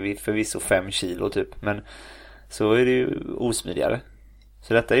som väger förvisso 5 kilo typ, men så är det ju osmidigare.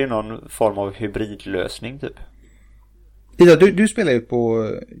 Så detta är ju någon form av hybridlösning typ. Ida, du spelar ju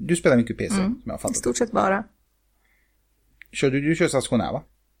du spelar mycket PC, som jag har fattat. I stort sett bara. Du kör stationär, va?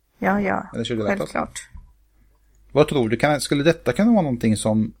 Ja, Eller kör du självklart. Vad tror du, skulle detta kunna vara någonting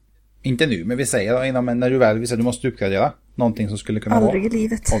som, inte nu, men vi säger då, inom när du väl visar du måste uppgradera, någonting som skulle kunna Aldrig vara... i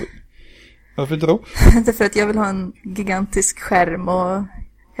livet. Varför inte då? Inte för att jag vill ha en gigantisk skärm och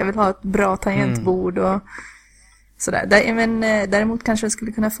jag vill ha ett bra tangentbord och sådär. Men däremot kanske det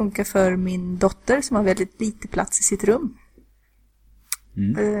skulle kunna funka för min dotter som har väldigt lite plats i sitt rum.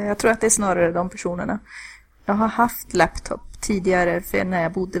 Jag tror att det är snarare de personerna. Jag har haft laptop tidigare för när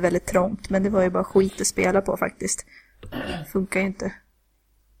jag bodde väldigt trångt, men det var ju bara skit att spela på faktiskt. Det funkar ju inte.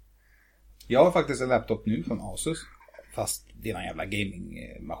 Jag har faktiskt en laptop nu från Asus, fast det är en jävla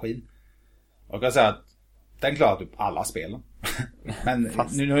gamingmaskin. Och jag kan säga att den klarar typ alla spelen. Men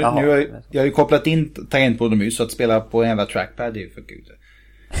nu har jag ju kopplat in tangentbord och mus, så att spela på en jävla trackpad, det funkar ju inte.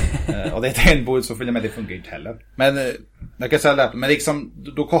 Och det är tangentbord så följer med, det funkar ju inte heller. Men jag kan säga laptop, men liksom,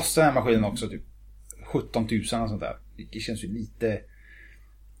 då kostar den här maskinen också typ 17 000 och sånt där. Det känns ju lite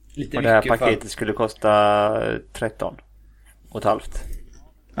och det här paketet skulle kosta 13 och ett halvt.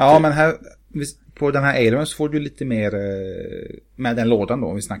 Ja, men här på den här Aeron så får du lite mer med den lådan då,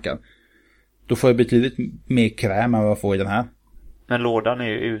 om vi snackar. Då får jag betydligt mer kräm än vad jag får i den här. Men lådan är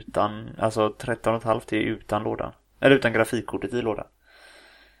ju utan, alltså 13,5 är ju utan lådan. Eller utan grafikkortet i lådan.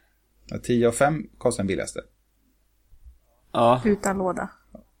 10 och 5 kostar den billigaste. Ja. Utan låda.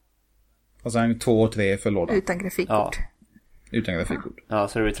 Och sen 2 och 3 för lådan. Utan grafikkort. Ja. Utan grafikkort. Ja,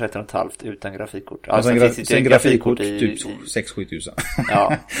 så det blir 13,5 utan grafikkort. Ja, sen grafikkort typ 6-7 tusen.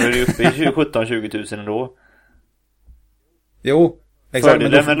 Ja, då är det uppe i 17-20 tusen ändå. Jo, exakt.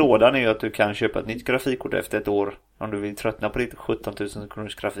 Fördelen med lådan är ju att du kan köpa ett nytt grafikkort efter ett år. Om du vill tröttna på ditt 17 000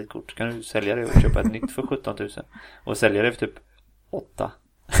 kronors grafikkort kan du sälja det och köpa ett nytt för 17 000. Och sälja det för typ 8.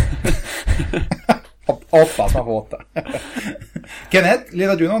 8, man får 8. Kenneth,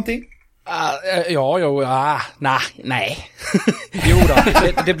 leder du någonting? Nej. Jo då,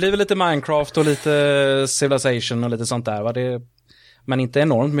 det blir väl lite Minecraft och lite Civilization och lite sånt där, va? Men inte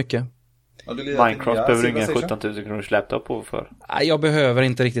enormt mycket. Minecraft behöver ingen 17 000 kronors laptop på för. Jag behöver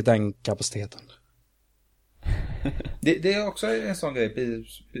inte riktigt den kapaciteten. Det är också en sån grej,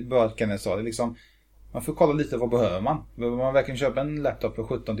 bara Kenneth sa det liksom, man får kolla lite vad behöver man. Behöver man verkligen köpa en laptop för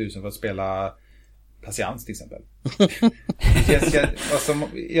 17 000 för att spela Patiens till exempel?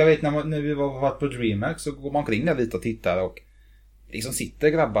 Jag vet när vi var på DreamHack så går man omkring där lite och tittar och liksom sitter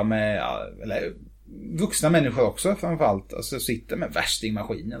grabbar med, eller vuxna människor också framförallt, alltså sitter med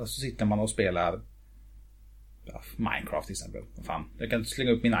värstingmaskiner och så sitter man och spelar Minecraft till exempel. Fan, jag kan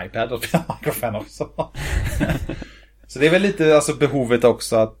slänga upp min iPad och spela Minecraft också. Så det är väl lite alltså behovet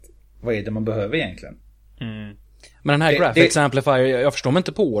också att vad är det man behöver egentligen? Men den här Graphics Amplifier, jag förstår mig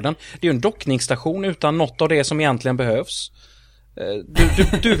inte på den. Det är ju en dockningsstation utan något av det som egentligen behövs.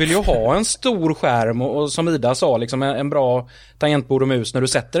 Du vill ju ha en stor skärm och som Ida sa, liksom en bra tangentbord och mus när du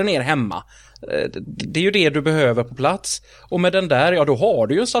sätter den ner hemma. Det är ju det du behöver på plats. Och med den där, då har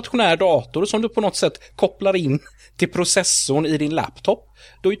du ju en stationär dator som du på något sätt kopplar in till processorn i din laptop.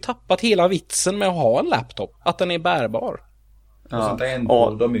 Du har ju tappat hela vitsen med att ha en laptop, att den är bärbar. Ja.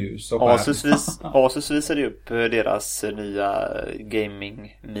 Och mus och Asus visade upp deras nya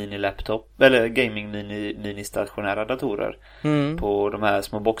gaming mini-laptop eller gaming mini-stationära datorer på de här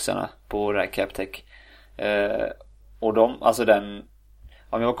små boxarna på det här Captech. Och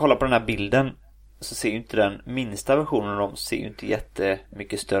om jag kollar på den här bilden så ser ju inte den minsta versionen av dem ser ju inte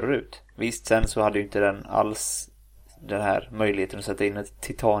jättemycket större ut. Visst, sen så hade ju inte den alls den här möjligheten att sätta in ett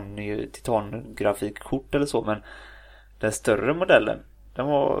titangrafikkort eller så, men den större modellen, den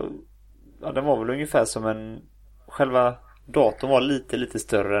var väl ungefär som själva datorn var lite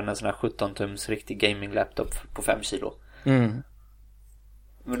större än en sån här 17-tums riktig gaming laptop på 5 kilo. Men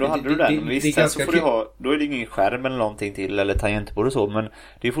då hade du den. Visst, sen så får då är det ingen skärm eller någonting till eller tangentbord och så, men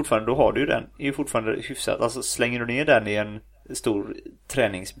det är fortfarande, då har du ju den. Det är ju fortfarande hyfsat. Alltså slänger du ner den i en stor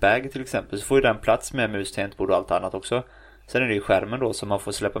träningsbag till exempel så får ju den plats med mus, tangentbord och allt annat också. Sen är det ju skärmen då som man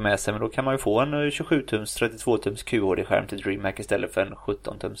får släppa med sig, men då kan man ju få en 27-tums, 32-tums QHD-skärm till DreamHack istället för en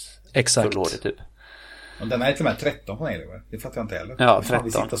 17-tums full-HD typ. Och den är till och med 13 på nej, det fattar jag inte heller. Ja, 13.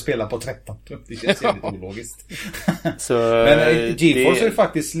 Vi sitter och spelar på 13. Det känns lite ologiskt. Så, men GeForce har ju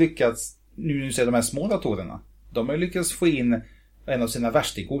faktiskt lyckats, nu ser de här små datorerna, de har ju lyckats få in en av sina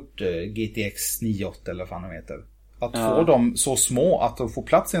värstingkort, GTX 98 eller vad fan de heter. Att få dem så små att de får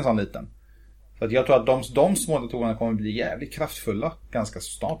plats i en sån liten. Så att jag tror att de små datorerna kommer bli jävligt kraftfulla ganska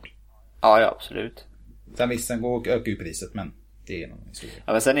snart. Ja, absolut. Sen visst, sen går och ökar ju priset, men Det är någon historia.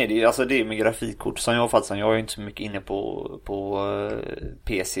 Ja, men sen är det ju, alltså det är med grafikkort som jag är inte så mycket inne på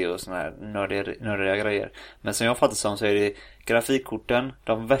PC och såna här nördiga grejer. Men som jag fattar som så är det grafikkorten,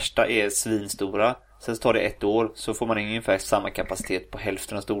 de värsta är svinstora. Sen så tar det 1 år, så får man ungefär samma kapacitet på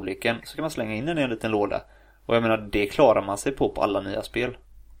hälften av storleken. Så kan man slänga in den i en liten låda. Och jag menar, det klarar man sig på alla nya spel.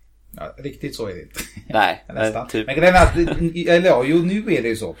 Ja, riktigt så är det inte. Nej, nästan. Typ. Men grejen är att, eller ja, jo, nu är det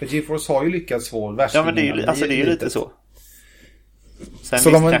ju så. För GeForce har ju lyckats få värstingarna. Ja, men det är ju lite så. Sen så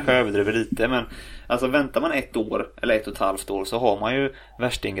visst kanske jag överdriver lite, men alltså väntar man 1 år eller 1,5 år så har man ju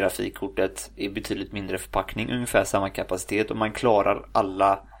värsting-grafikkortet i betydligt mindre förpackning, ungefär samma kapacitet, och man klarar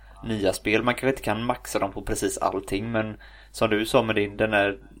alla nya spel. Man kanske inte kan maxa dem på precis allting, men som du sa med den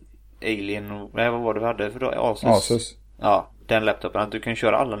där Alien, vad var det vi hade för då? Asus. Ja, den laptopen, att du kan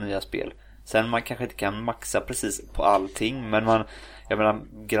köra alla nya spel. Sen man kanske inte kan maxa precis på allting, men jag menar,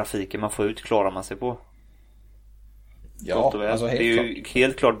 grafiken man får ut klarar man sig på. Ja, alltså det är ju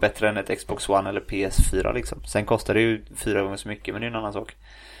helt klart bättre än ett Xbox One eller PS4 liksom. Sen kostar det ju 4 gånger så mycket, men det är en annan sak.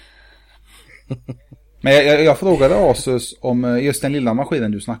 Men jag frågade Asus om just den lilla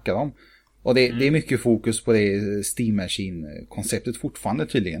maskinen du snackade om. Och det är mycket fokus på det Steam Machine-konceptet fortfarande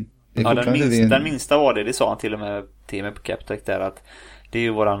tydligen. Ja, den minsta var det sa han till och med till mig på Captech där, att det är ju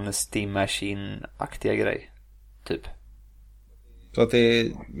våran Steam Machine-aktiga grej, typ. Så att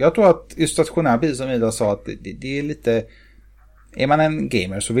jag tror att just stationär bil som Ida sa, att det är lite, är man en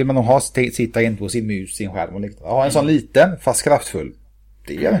gamer så vill man nog sitta in på sin mus, sin skärm och ha en sån liten fast kraftfull.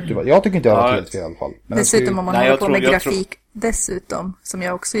 Det är inte, jag tycker inte jag har varit helt fel i alla fall. Men dessutom om man håller på med grafik dessutom, som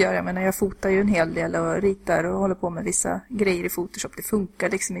jag också gör. Jag menar, jag fotar ju en hel del och ritar och håller på med vissa grejer i Photoshop. Det funkar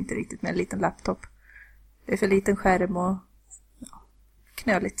liksom inte riktigt med en liten laptop. Det är för liten skärm och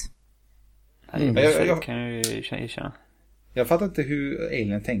knöligt. Jag kan ju känna. Jag fattar inte hur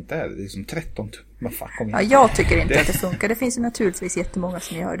Alien tänkte här. Det är liksom 13 tummar. Ja, jag tycker inte att det funkar. Det finns ju naturligtvis jättemånga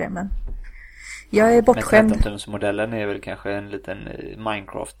som gör det, men jag är bortskämd. Men 13-tumsmodellen är väl kanske en liten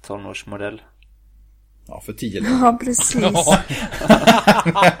Minecraft tonårsmodell. Ja, för 10 år. Ja, precis.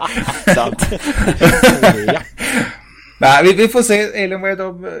 Sant. Nej, vi får se Alienware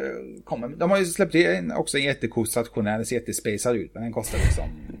de kommer. De har ju släppt också en jättecool stationär. Den ser jättespacad ut, men den kostar liksom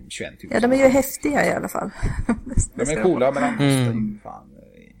 21 000. Ja, de är ju häftiga i alla fall. De är coola, men de kostar ju fan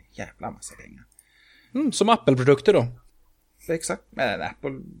jävla massa pengar. Som Apple-produkter då? Exakt, men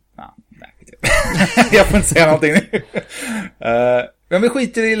Apple... jag får inte säga någonting nu. Men vi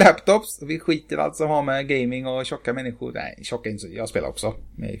skiter i laptops. Vi skiter allt som har med gaming och tjocka människor. Nej, tjocka inte. Jag spelar också.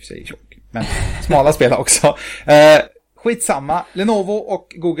 Men i och för sig tjock. Men smala spelar också. Skitsamma. Lenovo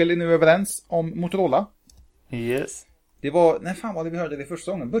och Google är nu överens om Motorola. Yes. Det var... Nej, fan vad det vi hörde det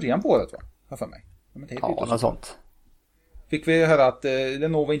första gången. Början på året, va? Har för mig. Ja, något sånt. Fick vi höra att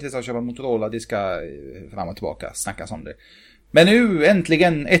Lenovo inte ska köpa Motorola. Det ska fram och tillbaka snackas om det. Men nu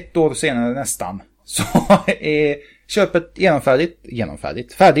äntligen 1 år senare nästan så är köpet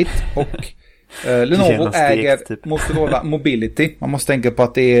färdigt och Lenovo äger typ. Motorola Mobility. Man måste tänka på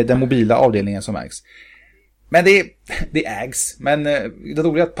att det är den mobila avdelningen som ägs. Men det ägs. Men det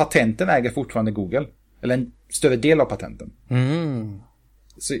roliga är att patenten äger fortfarande Google. Eller en större del av patenten.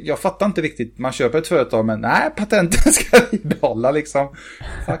 Så jag fattar inte riktigt. Man köper ett företag, men nej, patenten ska vi behålla liksom.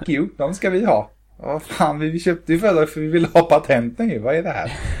 Fuck you, de ska vi ha. Vad fan, vi köpte ju företag för vi vill ha patenten ju. Vad är det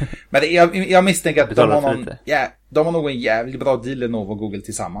här? Men jag misstänker att de har nog en jävligt bra deal Lenovo och Google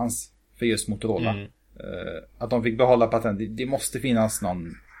tillsammans. För just Motorola. Att de fick behålla patent. Det måste finnas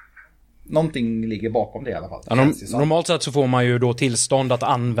någonting ligger bakom det i alla fall. Ja, normalt sett så får man ju då tillstånd att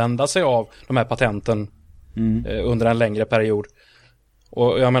använda sig av de här patenten under en längre period.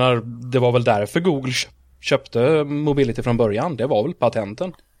 Och jag menar, det var väl därför Google köpte Mobility från början. Det var väl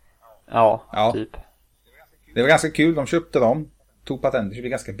patenten. Ja, typ. Det var ganska kul, de köpte dem. Tog patenter, det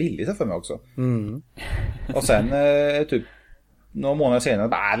blev ganska billigt för mig också. Och sen typ några månader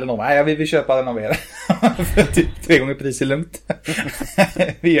senare jag vill köpa den av er. För typ 3 gånger pris är lugnt.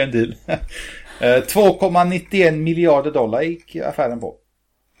 Vi gör en deal. 2,91 miljarder dollar gick affären på.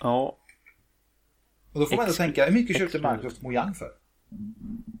 Ja. Och då får man ändå tänka, hur mycket köpte Microsoft Mojang för?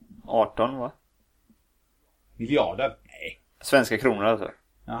 18, va? Miljarder? Nej. Svenska kronor alltså.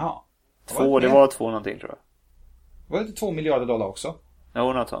 Jaha. Det var 2 någonting tror jag. Var det inte 2 miljarder dollar också?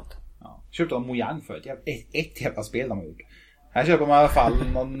 Jo, något sånt. Ja. Köpte de Mojang för ett jävla spel de har gjort. Här köper man i alla fall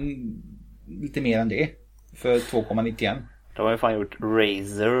lite mer än det. För 2,91. De har ju fan gjort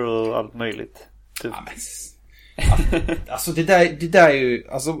Razer och allt möjligt. Typ. Ja, men, alltså det där är ju...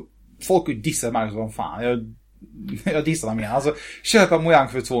 Alltså, folk är ju dissar Microsoft som fan. Jag dissar dem igen. Alltså, köpa Mojang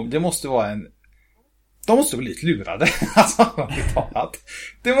för 2... Det måste vara en... De måste bli lite lurade. Alltså,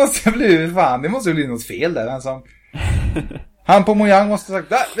 det måste bli något fel där. Han på Mojang måste ha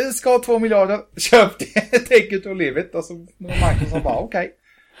sagt, vi ska ha 2 miljarder, köp det, take it or leave it. Alltså Microsoft bara, okej.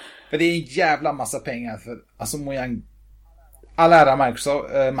 För det är en jävla massa pengar för, alltså Mojang, all ära Microsoft,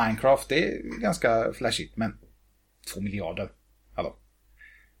 Minecraft, det är ganska flashigt, men 2 miljarder, hallå.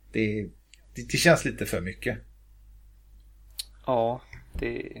 Det känns lite för mycket. Ja,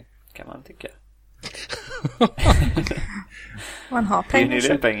 det kan man tycka. Man har pengar. Det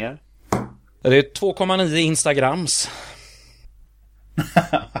är pengar. Det är 2,9 Instagrams.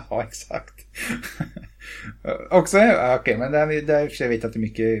 Ja, exakt. Också, okej, men där i och för sig vet jag att det är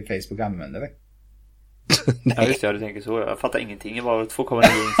mycket Facebook använder det. Ja, just det, du tänker så. Jag fattar ingenting, det var 2,9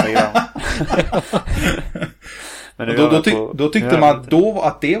 Instagram. Men då tyckte man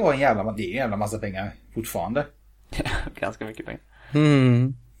att det var en jävla massa pengar fortfarande. Ganska mycket pengar.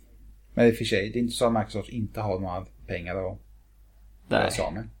 Mm. Men i och för sig, det är inte så att Microsoft inte har några pengar att Nej,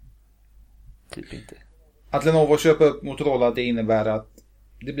 sa med. typ inte. Att Lenovo köper upp Motorola, det innebär att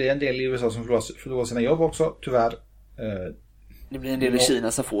det blir en del i USA som förlorar sina jobb också, tyvärr. Det blir en del i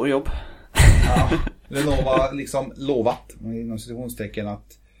Kina som får jobb. Ja, Lenovo har liksom lovat, inom citationstecken,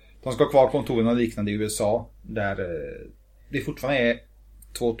 att de ska ha kvar kontoren och liknande i USA, där det fortfarande är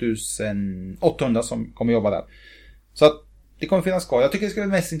 2800 som kommer jobba där. Så att det kommer finnas kvar. Jag tycker det ska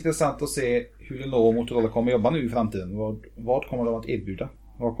vara mest intressant att se hur Lenovo och Motorola kommer jobba nu i framtiden. Vad kommer de att erbjuda?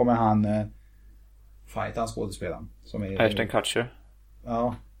 Vad kommer han han skådespelaren som är Ashton Kutcher.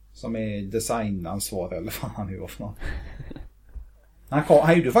 Ja, som är designansvarig eller vad han är för något.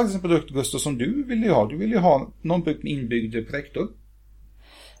 Han gjorde faktiskt en produkt, Gustav, som du ville ha. Du ville ju ha någon inbyggd projektor.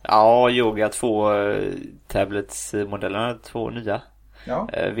 Ja, Yoga 2 tablets-modellerna, 2 nya. Ja.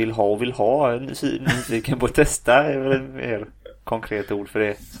 Vill ha. Nyfiken på att testa är väl ett mer konkret ord för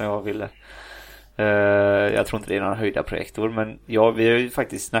det som jag ville. Jag tror inte det är någon höjda projektor, men vi har ju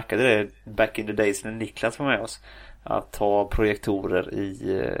faktiskt snackat det back in the days när Niklas var med oss. Att ha projektorer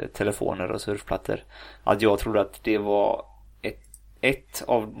i telefoner och surfplattor. Att jag trodde att det var ett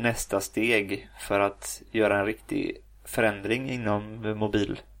av nästa steg för att göra en riktig förändring inom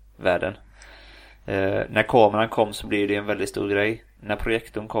mobilvärlden. När kameran kom så blir det en väldigt stor grej. När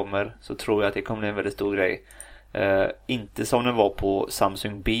projektorn kommer så tror jag att det kommer bli en väldigt stor grej. Inte som den var på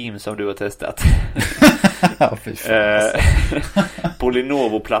Samsung Beam som du har testat. På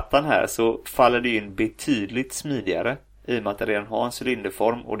Lenovo-plattan här så faller det in betydligt smidigare i och med att det redan har en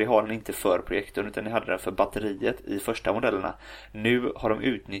cylinderform, och det har den inte för projektorn utan det hade den för batteriet i första modellerna. Nu har de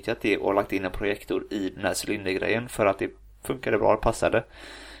utnyttjat det och lagt in en projektor i den här cylindergrejen för att det funkade bra och passade.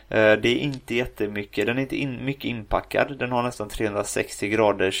 Det är inte jättemycket, den är inte mycket inpackad. Den har nästan 360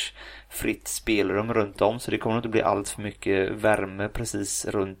 graders fritt spelrum runt om, så det kommer inte bli allt för mycket värme precis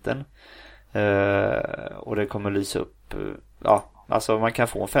runt den. Och det kommer lysa upp, alltså man kan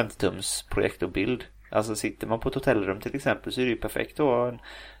få en 50-tums projektorbild. Alltså sitter man på ett hotellrum till exempel så är det ju perfekt att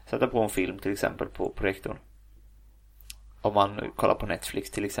sätta på en film till exempel på projektorn. Om man kollar på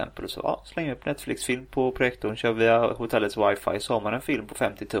Netflix till exempel så slänger upp Netflix-film på projektorn, kör via hotellets wifi så har man en film på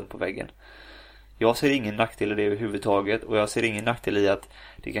 50 tum på väggen. Jag ser ingen nackdel i det överhuvudtaget, och jag ser ingen nackdel i att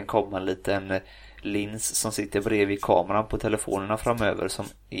det kan komma en liten lins som sitter bredvid kameran på telefonerna framöver som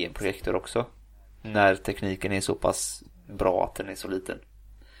är en projektor också. När tekniken är så pass bra att den är så liten.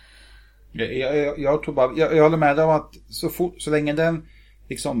 Jag tror bara, jag håller med dig om att så länge den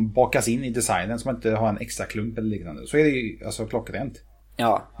liksom bakas in i designen som inte har en extra klump eller liknande, så är det ju alltså klockrent.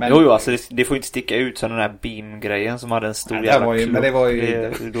 Ja, men alltså det får inte sticka ut som den här Beam-grejen som hade en stor jävla klump. Men det var ju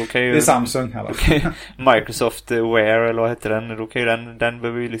det är Samsung Microsoft Wear eller vad heter den? Då kan ju den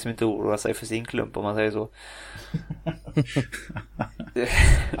behöver ju liksom inte oroa sig för sin klump om man säger så.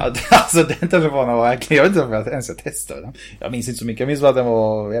 Alltså den telefonen var verkligen, jag vet inte om jag ens testade den. Jag minns inte så mycket, jag minns bara att den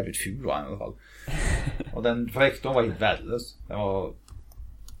var jävligt ful i alla fall. Och den projektorn var helt värdelös.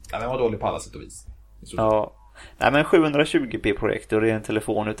 Den var dålig på alla sätt och vis. Ja. Nej, men 720p projektor är en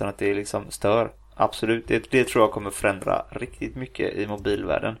telefon utan att det liksom stör. Absolut, det tror jag kommer förändra riktigt mycket i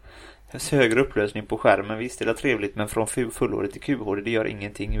mobilvärlden. Högre upplösning på skärmen, visst det är trevligt, men från fullhårig till QHD det gör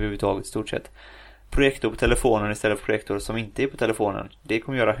ingenting överhuvudtaget stort sett. Projektor på telefonen istället för projektor som inte är på telefonen, det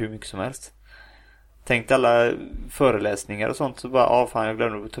kommer göra hur mycket som helst. Tänk alla föreläsningar och sånt så bara, fan jag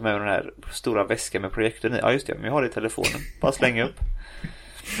glömde att ta med den här stora väskan med projektorn i. Ja just det, men jag har det i telefonen. Bara slänga upp.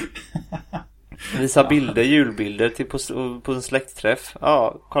 Visa bilder, julbilder till på en släktträff.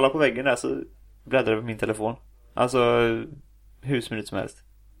 Ja, kolla på väggen där så bläddrar jag på min telefon. Alltså hur smidigt som helst.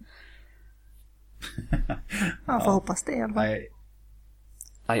 Man får hoppas det. Nej,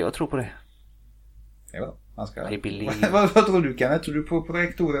 jag tror på det. Ja, man ska. Vad tror du, Kenneth? Tror du på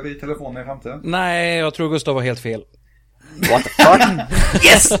projektorer i telefonen i framtiden? Nej, jag tror Gustav var helt fel. What the fuck?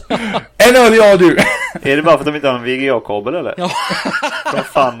 Yes! En öl jag du! Är det bara för att de inte har en VGA-kabel eller? Ja. Vad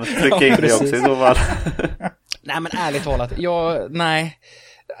fan, trycka in det också i så fall. Nej, men ärligt talat, nej.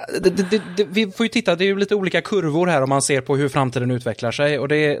 Vi får ju titta, det är ju lite olika kurvor här om man ser på hur framtiden utvecklar sig. Och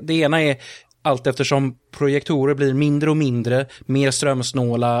det ena är allt eftersom projektorer blir mindre och mindre, mer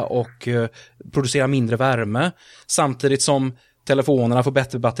strömsnåla och producerar mindre värme. Samtidigt som telefonerna får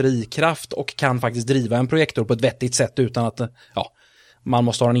bättre batterikraft och kan faktiskt driva en projektor på ett vettigt sätt utan att man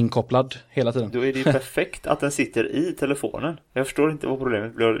måste ha den inkopplad hela tiden. Då är det ju perfekt att den sitter i telefonen. Jag förstår inte vad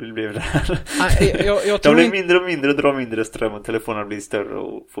problemet blev där. Jag de blir mindre och mindre och drar mindre ström och telefonerna blir större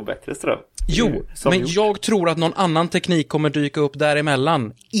och får bättre ström. Jo, men jag tror att någon annan teknik kommer dyka upp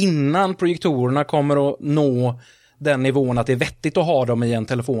däremellan innan projektorerna kommer att nå den nivån att det är vettigt att ha dem i en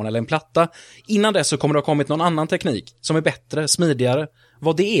telefon eller en platta. Innan dess så kommer det ha kommit någon annan teknik som är bättre, smidigare.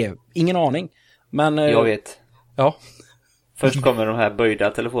 Vad det är, ingen aning. Men jag vet. Ja. Först kommer de här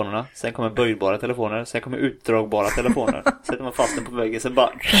böjda telefonerna, sen kommer böjbara telefoner, sen kommer utdragbara telefoner. Sätter man fast den på väggen, sen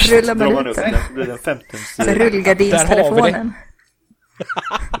bara drar man upp den, så blir det en 15. Rullgardinstelefonen.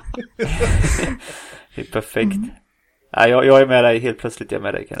 Det är perfekt. Ja, jag är med dig, helt plötsligt är jag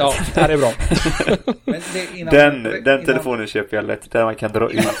med dig. Ja, det här är bra. Den telefonen köper jag lätt, där man kan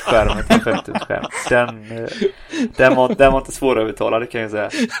dra ut skärmen till 15-skärm. Den var inte svår att övertala, det kan jag säga.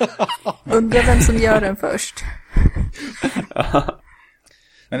 Undrar vem som gör den först.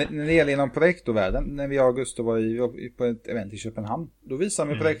 Men när det gäller inom projektorvärlden, när vi och Gustav var på ett event i Köpenhamn, då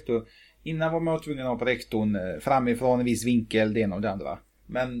visade vi projektor. Innan var man tvungen att ha projektorn framifrån en viss vinkel, det ena och det andra.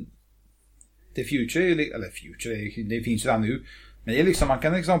 Men det det finns ju redan nu. Men det är liksom, man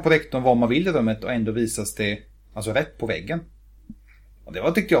kan liksom ha projektorn var man vill i rummet och ändå visas det alltså rätt på väggen. Och det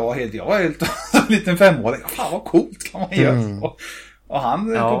var, tyckte jag var helt en liten 5-åring. Fan vad coolt kan man göra så. Och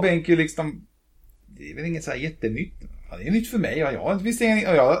han på bänken liksom, det är väl inget så här jättenytt. Ja, det är nytt för mig. Jag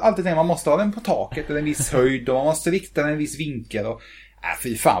har alltid tänkt att man måste ha den på taket eller en viss höjd och man måste rikta den en viss vinkel och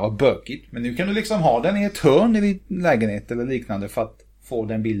fy fan vad bökigt. Men nu kan du liksom ha den i ett hörn i din lägenhet eller liknande för att få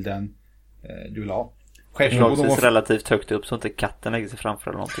den bilden du vill ha. Självklart relativt högt upp så inte katten lägger sig framför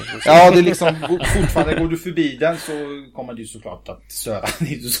eller någonting. Ja, det är liksom fortfarande går du förbi den så kommer du såklart att störa. Det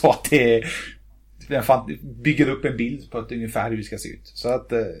är ju så att det bygger upp en bild på att ungefär hur det ska se ut. Så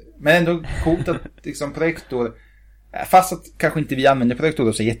att, men ändå coolt att liksom projektor, fast att kanske inte vi använder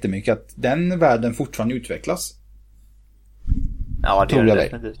projektorer så jättemycket, att den världen fortfarande utvecklas. Ja, det gör det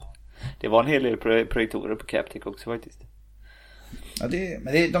definitivt. Det var en hel del projektorer på Captech också faktiskt. Ja, det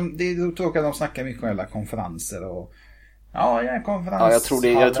är tråkigt att de snackar mycket om alla konferenser och konferens.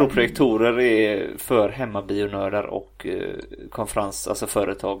 Ja, jag tror projektorer är för hemmabionördar och konferens, alltså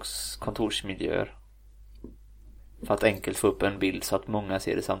företags kontorsmiljöer. För att enkelt få upp en bild så att många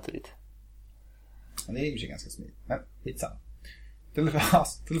ser det samtidigt. Ja, det är ju ganska smidigt. Men skitsamma.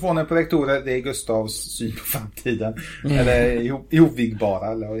 Telefonen på projektorer, det är Gustavs syn på framtiden. Eller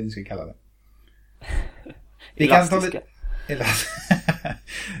ihopvigbara, eller vad ni ska kalla det. Elastiska.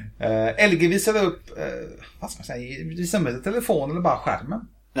 LG visade upp vad ska man säga, visade med telefon eller bara skärmen?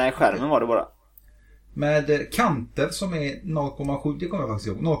 Nej, skärmen var det bara. Med kanter som är 0,7, det kommer jag faktiskt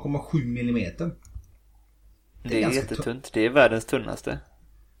ihåg, 0,7 millimeter. Det är jättetunt, det är världens tunnaste.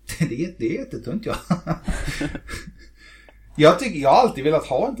 det är jättetunt, ja. Jag har alltid velat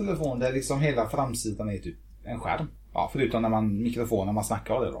ha en telefon där liksom hela framsidan är typ en skärm. Ja, förutom när mikrofonen man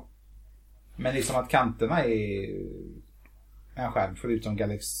snackar av det då. Men liksom att kanterna är en skärm förutom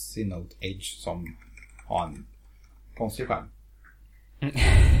Galaxy Note Edge som har en konstig skärm.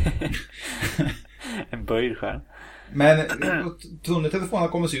 En böjd skärm. Men tror ni telefonen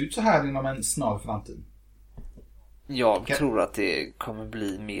kommer se ut så här inom en snar framtid? Jag tror att det kommer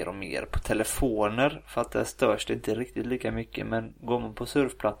bli mer och mer på telefoner, för att det störs det inte riktigt lika mycket. Men går man på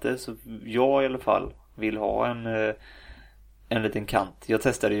surfplattor så jag i alla fall vill ha en liten kant. Jag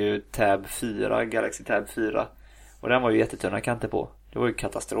testade ju Tab 4, Galaxy Tab 4, och den var ju jättetunna kanter på. Det var ju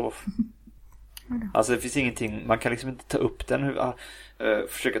katastrof. Alltså det finns ingenting, man kan liksom inte ta upp den,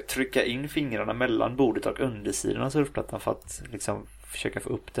 försöka trycka in fingrarna mellan bordet och undersidan av surfplattan för att liksom försöka få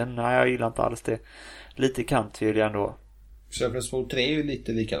upp den. Nej, jag gillar inte alls det. Lite kant vill jag ändå. Surface Pro 3 är ju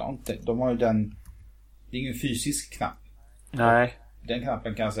lite likadant. De har ju den, det är ingen fysisk knapp. Nej. Den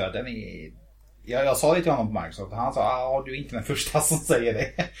knappen kan jag säga, den är, jag sa det till honom på Microsoft, han sa, du är inte den första som säger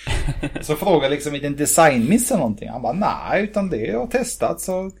det. Så frågade liksom, är det en designmiss eller någonting? Han bara, nej, utan det har testat,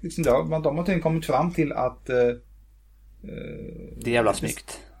 så liksom, de har tydligen kommit fram till att det är jävla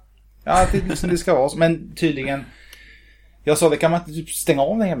snyggt. Ja, att det, liksom, det ska vara så, men tydligen jag sa, det kan man inte typ stänga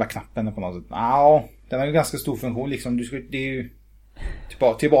av den jävla knappen på något sätt. Ja, den har ju ganska stor funktion liksom, det är ju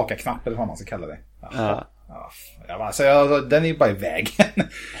tillbaka knapp eller vad man ska kalla det. Ja. Alltså, den är ju bara i vägen.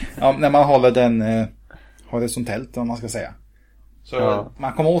 Ja, när man håller den horisontellt, om man ska säga. Så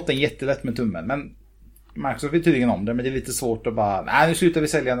man kommer åt den jättelätt med tummen. Men Microsoft vill tydligen om det, men det är lite svårt att bara... Nej, nu slutar vi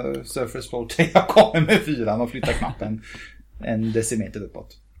sälja Surface Pro 3. Jag kommer med 4 och flyttar knappen en decimeter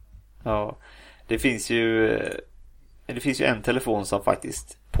uppåt. Ja, det finns ju en telefon som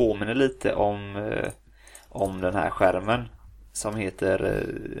faktiskt påminner lite om den här skärmen som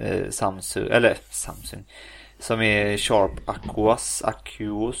heter Samsung, som är Sharp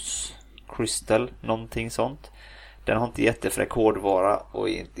Aquos Crystal, någonting sånt. Den har inte jättefräck hårdvara och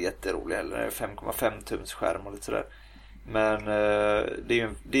är inte jätterolig heller. Den är 5,5 tums skärm och lite sådär. Men det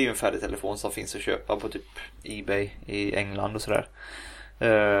är ju en färdig telefon som finns att köpa på typ eBay i England och sådär.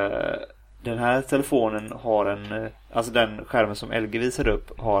 Den här telefonen har alltså den skärmen som LG visar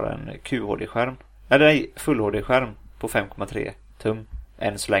upp har en QHD-skärm. Eller Full HD-skärm på 5,3 tum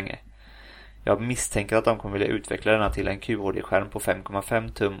än så länge. Jag misstänker att de kommer vilja utveckla den här till en QHD-skärm på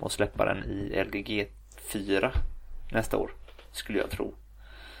 5,5 tum och släppa den i LG G4 nästa år, skulle jag tro.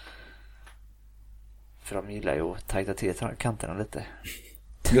 För de gillar ju att tajta till kanterna lite.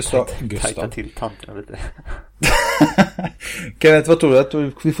 Gustav. Tajta till tanterna lite. Kenneth, vad tror du?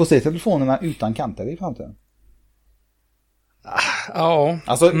 Att vi får se telefonerna utan kanter i framtiden? Ja.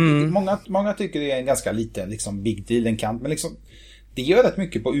 Alltså, många tycker det är en ganska liten liksom, big deal, en kant. Men liksom, det gör rätt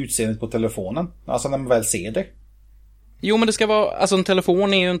mycket på utseendet på telefonen. Alltså när man väl ser det. Jo, men det ska vara... Alltså en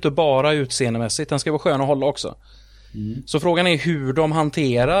telefon är ju inte bara utseendemässigt. Den ska vara skön att hålla också. Så frågan är hur de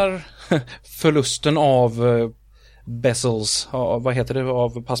hanterar förlusten av bezels, vad heter det,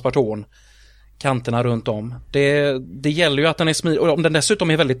 av passepartout, kanterna runt om. Det gäller ju att den är smidig, och om den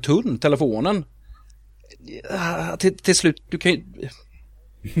dessutom är väldigt tunn, telefonen, till slut, du kan ju...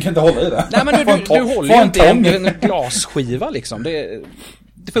 Du kan inte hålla i det. Nej, men du håller ju inte en glasskiva liksom.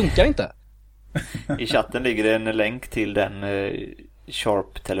 Det funkar inte. I chatten ligger det en länk till den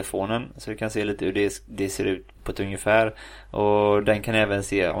Sharp-telefonen, så du kan se lite hur det ser ut på ett ungefär. Och den kan även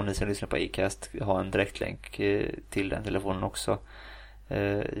se, om ni som lyssnar på iCast, ha en direktlänk till den telefonen också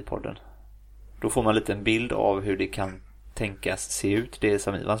i podden. Då får man lite en bild av hur det kan tänkas se ut, det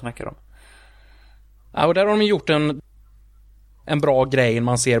som Ivan snackar om. Ja, och där har de gjort en bra grej.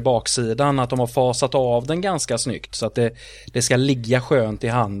 Man ser baksidan, att de har fasat av den ganska snyggt så att det ska ligga skönt i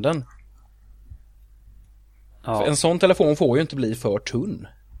handen. Ja. En sån telefon får ju inte bli för tunn.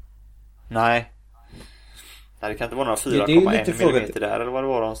 Nej, det kan inte vara några 4,1 mm där, eller vad det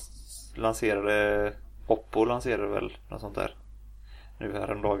var de lanserade. Oppo lanserade väl något sånt där nu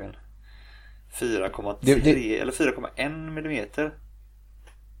här om dagen. 4,3 eller 4,1 millimeter.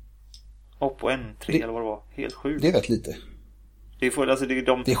 Oppo N3 eller vad det var. Helt sjukt. Det är rätt lite. Det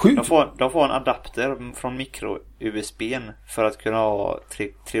är sjukt. De får en adapter från micro-USB:n för att kunna ha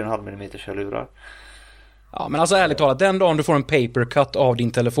 3,5 mm hörlurar. Ja, men alltså ärligt talat, den dagen du får en papercut av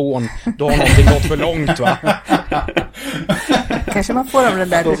din telefon, då har någonting gått för långt, va? Kanske man får av den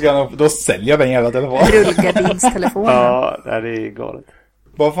där... Då säljer den jävla telefonen. Rullgardinstelefonen. Ja, det är galet.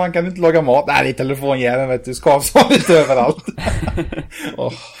 Vad fan, kan du inte laga mat? Nej, det är telefonjäveln, vet du. Skavsår lite överallt.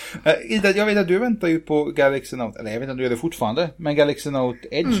 Ida, jag vet att du väntar ju på Galaxy Note. Eller jag vet inte om du gör det fortfarande. Men Galaxy Note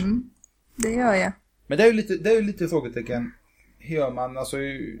Edge. Det gör jag. Men det är ju lite frågetecken. Hur gör man? Alltså,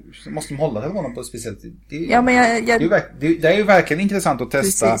 måste man hålla telefonen på ett speciellt... Det är ju verkligen intressant att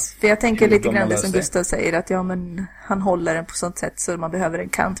testa. Precis, för jag tänker lite grann det som Gustav säger. Att men han håller den på sånt sätt så man behöver en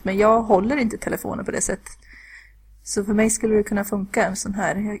kant. Men jag håller inte telefonen på det sättet. Så för mig skulle det kunna funka en sån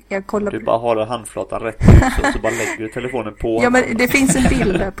här. Jag kollar du på... bara håller handflatan rätt ut så bara lägger du telefonen på. Ja, men det finns en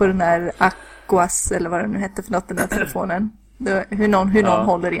bild där på den här Aquas eller vad den nu hette för något, den där telefonen. Hur någon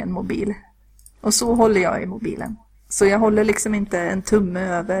håller i en mobil. Och så håller jag i mobilen. Så jag håller liksom inte en tumme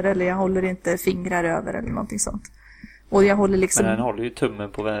över eller jag håller inte fingrar över eller någonting sånt. Och jag håller liksom... Men den håller ju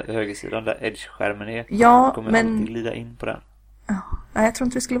tummen på högersidan där Edge-skärmen är. Ja, du kommer alltid glida in på den. Nej, jag tror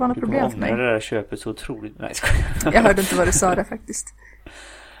inte det skulle vara något problem för mig. Du kommer ångra det där köpet så otroligt... Nej, jag hörde inte vad du sa där faktiskt.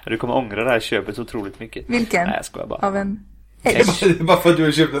 Du kommer ångra det här köpet så otroligt mycket. Vilken? Nej, jag skojar bara. Av en Edge? Bara för att du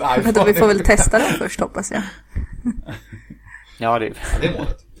har köpt en iPhone. Men vi får väl testa den först, hoppas jag. Ja, det är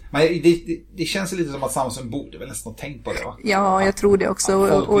målet. Men det känns lite som att Samsung borde väl nästan tänkt på det, va? Ja, jag tror det också.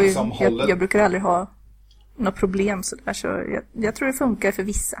 Och liksom jag brukar aldrig ha något problem sådär. Så jag tror det funkar för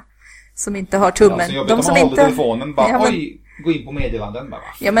vissa som inte har tummen. Ja, de som inte håller telefonen bara, gå in på meddelanden bara.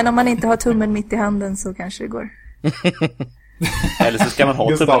 Ja, men om man inte har tummen mitt i handen så kanske det går. Eller så ska man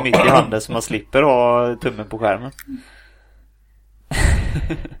ha tummen mitt i handen så man slipper ha tummen på skärmen.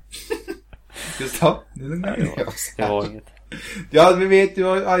 Gustav, det var inget. Ja, vi vet, du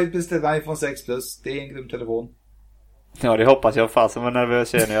har beställt iPhone 6 Plus. Det är en grym telefon. Ja, det hoppas jag. Fan, som var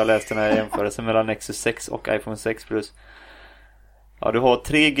nervös när jag läste den här jämförelsen mellan Nexus 6 och iPhone 6 Plus. Ja, du har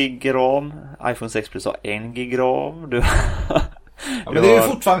 3 gig RAM. iPhone 6 Plus har 1 gig RAM. Du ja, men det är ju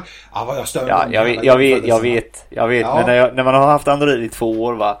fortfarande... Ja, vad jag stör. Ja, jag vet. Ja. Men när man har haft Android i 2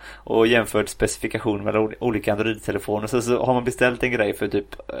 år, va, och jämfört specifikationer mellan olika Android-telefoner, så har man beställt en grej för typ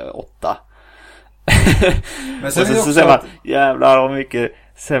 8. Men sen så säger man, jävlar vad mycket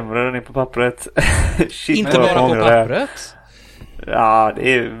sämre den är på pappret. Shit, inte bara på pappret? Ja,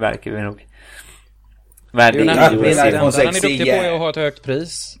 det märker vi nog. Men det är ju den är duktig på att ha ett högt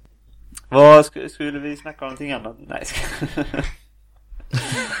pris. Vad skulle vi snacka om någonting annat? Nej.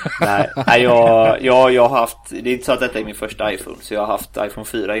 Nej, jag har haft, det är inte så att detta är min första iPhone, så jag har haft iPhone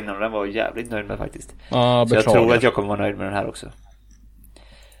 4 innan och den var jävligt nöjd med faktiskt. Så jag tror att jag kommer vara nöjd med den här också.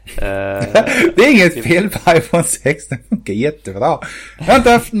 Det är inget fel på iPhone 6, den funkar jättebra. Jag har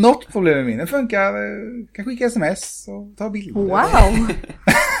inte haft något problem med min. Den funkar, kan skicka sms och ta bilder.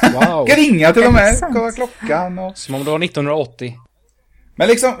 Wow. Kan ringa till och med, kolla klockan och... Som om det var 1980. Men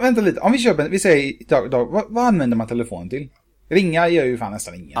liksom, vänta lite, om vi köper, vi säger idag, vad använder man telefonen till? Ringa gör ju fan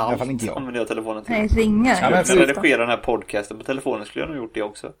nästan ingen, i alla fall inte jag. Använder jag telefonen till. Nej, ringa. Ja, men för att redigera den här podcasten på telefonen skulle jag nog gjort det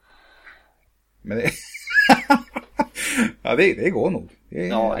också. Men det... ja, det går nog. Det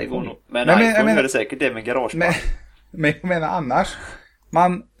går nog. Men iPhone gör det säkert det med garageband. Men jag menar annars,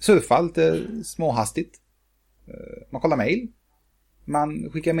 man surfar lite småhastigt. Man kollar mail. Man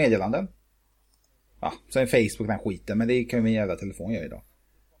skickar meddelanden. Ja, så är Facebook den skiten, men det kan ju min jävla telefon göra idag.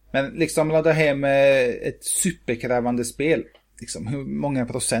 Men liksom ladda hem ett superkrävande spel. Liksom, hur många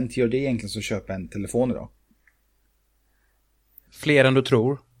procent gör det egentligen som köper en telefon idag? Fler än du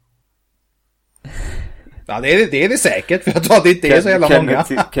tror. Ja, det är det säkert, för jag tror att det inte är så jävla många.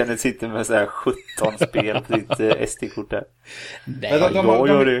 Kenneth sitter med så här 17 spel på ditt SD-kort där. Nej, jag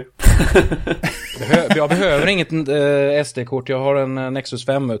gör det. Jag behöver inget SD-kort, jag har en Nexus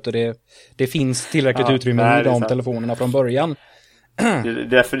 5 och det finns tillräckligt utrymme i de telefonerna från början. Det är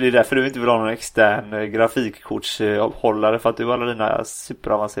därför du inte vill ha någon extern grafikkortshållare, för att du har alla dina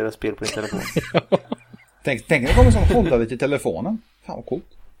superavancerade spel på din telefon. Tänk det kommer som hållare till telefonen. Fan vad coolt.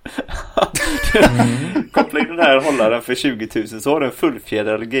 Koppla in den här hållaren för 20 000 så har du en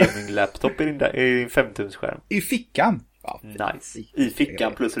fullfjädrad gaming-laptop i din 5-tumsskärm. I fickan? Ja, nice. I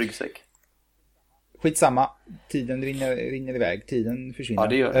fickan plus ryggsäck. Skitsamma. Tiden rinner iväg. Tiden försvinner. Ja,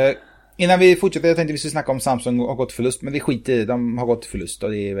 det gör det. Innan vi fortsätter, jag tänkte vi skulle snacka om Samsung har gått förlust. Men vi skiter i, de har gått förlust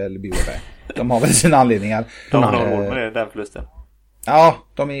och det är väl biovärd. De har väl sina anledningar. De har några år med den förlusten. Ja,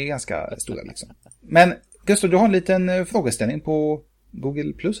 de är ganska stora liksom. Men Gustav, du har en liten frågeställning på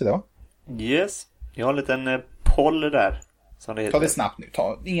Google Plus idag. Yes, jag har en liten poll där. Som det heter. Ta det snabbt nu,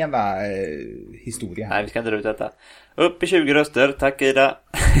 ta ingen historia här. Nej, vi ska inte dra ut detta. Upp i 20 röster, tack Ida.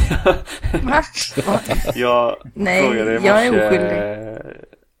 Nej, jag är oskyldig.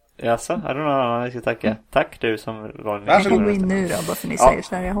 Jaså, är det någon annan jag ska tacka? Tack du som var en. Jag får gå in nu då, bara för ni säger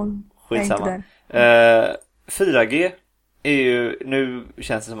så här. Jag är inte där. 4G är ju, nu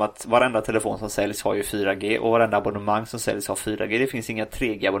känns det som att varenda telefon som säljs har ju 4G och varenda abonnemang som säljs har 4G. Det finns inga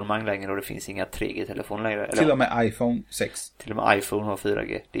 3G-abonnemang längre och det finns inga 3G-telefoner längre. Eller, till och med iPhone 6. Till och med iPhone har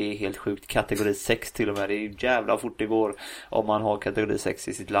 4G. Det är helt sjukt. Kategori 6 till och med. Det är ju jävla fort det går om man har kategori 6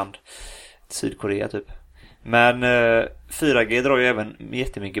 i sitt land. Sydkorea typ. Men 4G drar ju även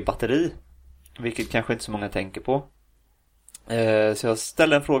jättemycket batteri, vilket kanske inte så många tänker på. Så jag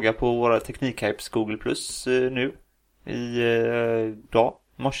ställde en fråga på våra Teknikhypes Google Plus nu i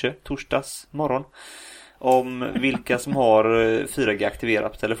morse, torsdags morgon, om vilka som har 4G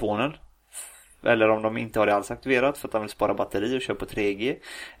aktiverat på telefonen, eller om de inte har det alls aktiverat för att de vill spara batteri och kör på 3G,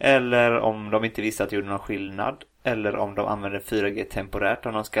 eller om de inte visste att det gjorde någon skillnad, eller om de använder 4G temporärt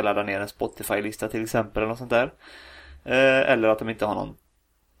om de ska ladda ner en Spotify-lista till exempel eller något sånt där, eller att de inte har någon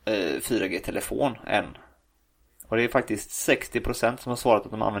 4G-telefon än. Och det är faktiskt 60% som har svarat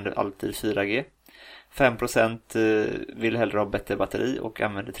att de använder alltid 4G. 5% vill hellre ha bättre batteri och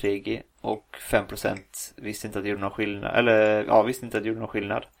använder 3G. Och 5% visste inte att det gjorde någon skillnad. Eller ja, visste inte att det gjorde någon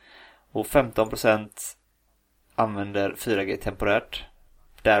skillnad. Och 15% använder 4G temporärt.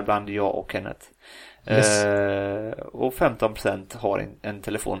 Däribland jag och Kenneth. Yes. Och 15% har en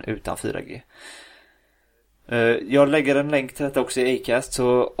telefon utan 4G. Jag lägger en länk till detta också i Acast,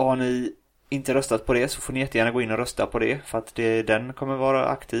 så har ni inte röstat på det så får ni jättegärna gå in och rösta på det, för att den kommer vara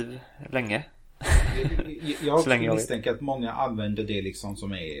aktiv länge. Jag misstänker att många använder det liksom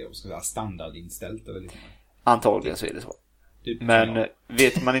som är standardinställt eller liksom. Antagligen så är det så. Men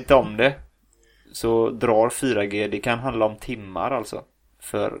vet man inte om det så drar 4G, det kan handla om timmar alltså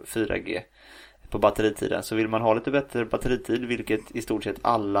för 4G på batteritiden. Så vill man ha lite bättre batteritid, vilket i stort sett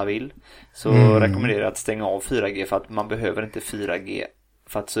alla vill, så rekommenderar jag att stänga av 4G, för att man behöver inte 4G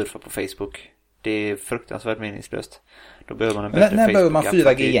för att surfa på Facebook. Det är fruktansvärt meningslöst. Då behöver man en bättre Facebook. När behöver man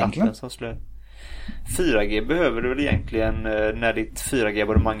 4G egentligen? 4G behöver du väl egentligen när ditt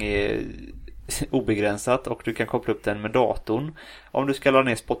 4G-abonnemang är obegränsat och du kan koppla upp den med datorn. Om du ska ladda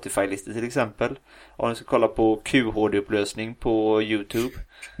ner Spotify-listor till exempel. Om du ska kolla på QHD-upplösning på YouTube.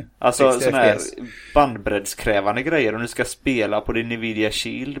 Alltså sådana här bandbreddskrävande grejer. Om du ska spela på din Nvidia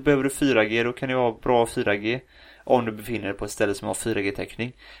Shield behöver du 4G. Då kan det vara bra 4G. Om du befinner dig på ett ställe som har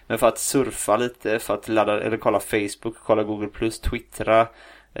 4G-täckning. Men för att surfa lite, för att ladda eller kolla Facebook, kolla Google+, Twittra,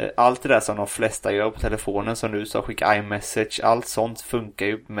 allt det där som de flesta gör på telefonen, som du sa, skicka iMessage, allt sånt funkar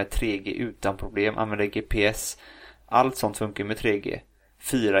ju med 3G utan problem. Använder GPS, allt sånt funkar med 3G.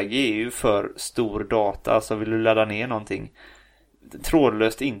 4G är ju för stor data, så vill du ladda ner någonting,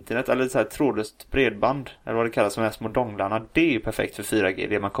 trådlöst internet eller så här trådlöst bredband eller vad det kallas, de här små donglarna, det är ju perfekt för 4G.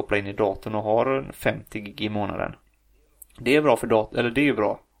 Det man kopplar in i datorn och har 50 gig i månaden. Det är bra för datorn, eller det är ju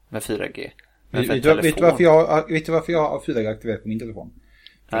bra med 4G. Men för vet du varför jag har 4G aktiverat på min telefon?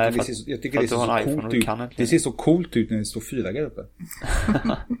 Jag tycker det ser så coolt ut. Det ser så coolt ut när det står 4G uppe.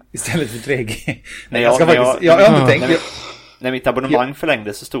 Istället för 3G. Nej, jag har inte tänkt. När mitt abonnemang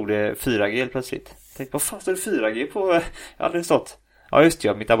förlängdes så stod det 4G helt plötsligt. Jag tänkte, vad fan står det 4G på? Jag hade stått. Ja just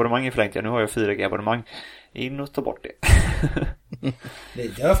det, mitt abonnemang är förlängt. Nu har jag 4G-abonnemang. In och ta bort det.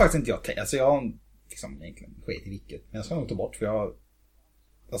 Det har faktiskt inte jag tänkt. Alltså jag har liksom egentligen skit i vilket. Men jag ska nog ta bort, för jag...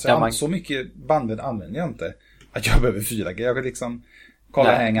 Alltså så mycket banden använder jag inte att jag behöver 4G. Jag kan liksom...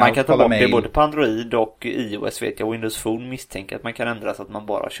 Man kan ta bort det både på Android och iOS, vet jag. Windows Phone misstänker att man kan ändra så att man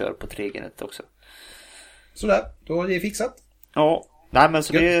bara kör på 3G-net också. Sådär, då är det fixat. Ja, nej men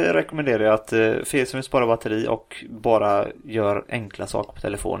så det rekommenderar jag att för er som vill spara batteri och bara gör enkla saker på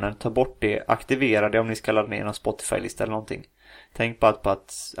telefonen, ta bort det, aktivera det om ni ska ladda ner någon Spotify-lista eller någonting. Tänk bara på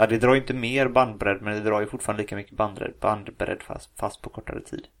att det drar inte mer bandbredd, men det drar ju fortfarande lika mycket bandbredd fast på kortare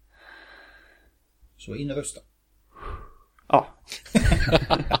tid. Så in och rösta. Ja.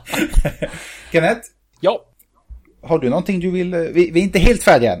 Kenneth? Ja. Har du någonting du vill... Vi är inte helt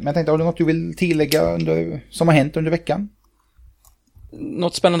färdiga än, men jag tänkte, har du något du vill tillägga som har hänt under veckan?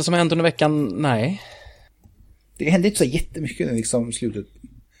 Något spännande som har hänt under veckan? Nej. Det hände inte så jättemycket liksom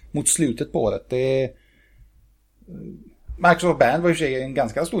mot slutet på året. Microsoft Band var ju sig en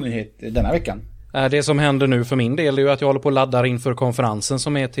ganska stor nyhet denna veckan. Det som händer nu för min del är ju att jag håller på att ladda inför konferensen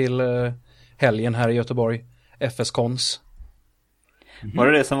som är till helgen här i Göteborg. FS-Cons. Var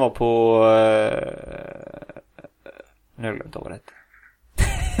det som var på... Nu har jag glömt vad det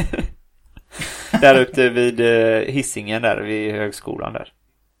där ute vid Hisingen där, vid högskolan där.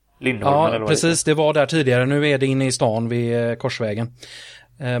 Lindholmen, ja, eller vad precis. Det var där tidigare. Nu är det inne i stan vid Korsvägen.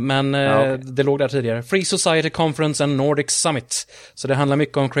 Men det låg där tidigare. Free Society Conference and Nordic Summit. Så det handlar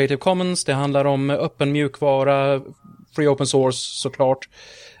mycket om Creative Commons. Det handlar om öppen mjukvara, free open source såklart.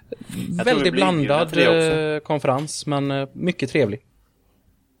 Väldigt blandad konferens, men mycket trevlig.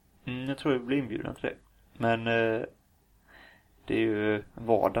 Jag tror vi blir inbjudna till det. Men det är ju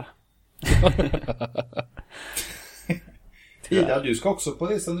vardag. Ida, du ska också på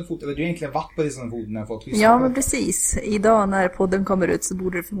resande fot. Eller du har egentligen varit på resande fot när jag fått lyssna. Ja, men precis. Idag när podden kommer ut så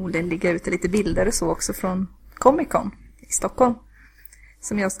borde det förmodligen ligga ute lite bilder och så också från Comic Con i Stockholm.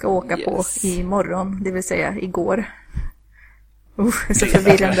 Som jag ska åka på imorgon, det vill säga igår. Så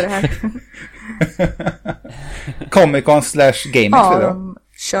förvirrande det här. Comic Con / Games. Ja, de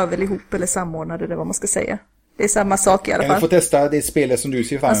kör väl ihop eller samordnade det, vad man ska säga. Det är samma sak i alla fall. Jag får testa det spelet som du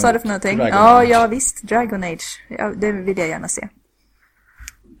ser fram emot. Vad sa du för någonting? Ja, visst. Dragon Age. Ja, det vill jag gärna se.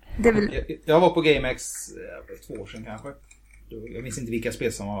 Det vill... jag var på GameX 2 år sedan kanske. Jag minns inte vilka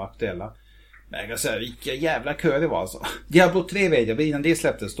spel som var aktuella. Men jag kan säga, vilka jävla kö det var alltså. Diablo 3 vet jag, innan det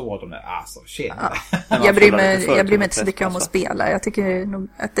släpptes då var de där, alltså, tjena. Ja. Jag bryr mig inte så mycket om att spela. Jag tycker nog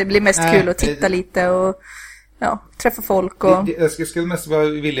att det blir mest kul att titta lite och träffa folk. Och... Jag skulle mest vara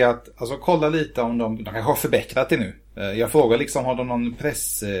villig att kolla lite om de kanske har förbättrat det nu. Jag frågar liksom, har de någon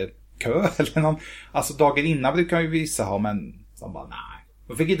presskö eller någon, alltså dagen innan brukar ju vissa ha, men de bara, nej.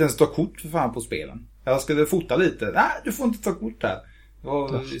 Jag fick inte ens ta kort för fan på spelen. Jag skulle fota lite, nej du får inte ta kort här. Det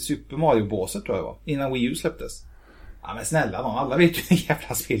var Super Mario-båset tror jag var, innan Wii U släpptes. Ja men snälla någon, alla vet ju hur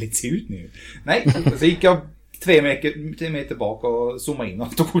jävla spelet ser ut nu. Nej, så gick jag 3 meter bak och zoomade in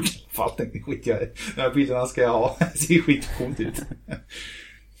och tog kort i alla fall. Tänkte skit jag, de här bilderna ska jag ha. Det ser skitcoolt ut.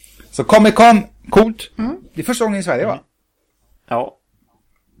 Så Comic Con, coolt. Det är första gången i Sverige va? Ja.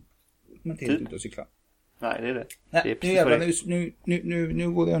 Men inte helt ute och cykla. Nej, det är det. Nej, det är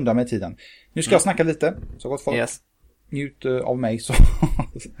nu går det undan med tiden. Nu ska jag snacka lite, så gott folk. Yes. njut av mig så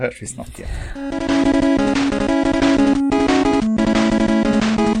hörs vi snart igen.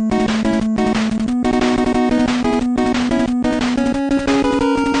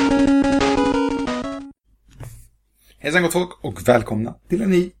 Hejsan gott folk och välkomna till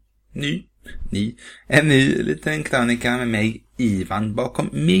en ny liten krönika med mig, Ivan, bakom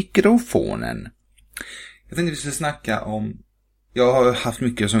mikrofonen. Jag tänkte vi skulle snacka om, jag har haft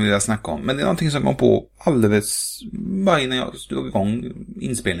mycket som jag vill snacka om, men det är någonting som kom på alldeles bara innan jag stod igång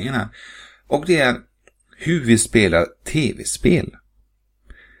inspelningen här. Och det är hur vi spelar tv-spel.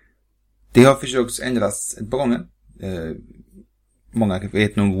 Det har försökt ändras ett par gånger. Många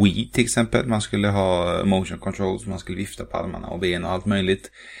vet nog Wii till exempel. Man skulle ha motion controls, man skulle vifta på armarna och ben och allt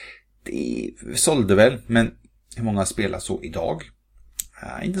möjligt. Det sålde väl, men hur många spelar så idag?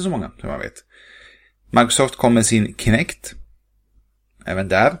 Inte så många, som man vet. Microsoft kom med sin Kinect. Även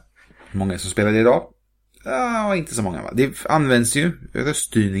där. Många som spelar det idag. Inte så många, va? Det används ju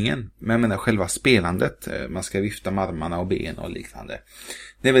röststyrningen. Men jag menar själva spelandet. Man ska vifta med armarna och ben och liknande.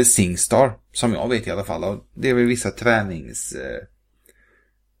 Det är väl SingStar, som jag vet i alla fall. Och det är väl vissa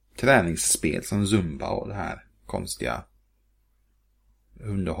träningsspel som Zumba och det här konstiga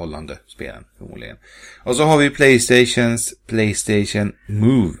underhållande spelen förmodligen. Och så har vi PlayStation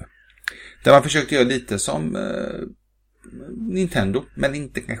Move. Där man försökte göra lite som Nintendo, men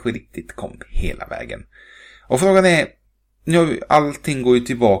inte kanske riktigt kom hela vägen. Och frågan är, nu allting går ju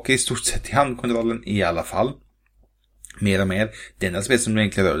tillbaka i stort sett till handkontrollen i alla fall. Mer och mer. Det enda spel som du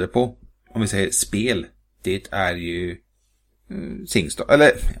egentligen rör dig på, om vi säger spel, det är ju SingStar.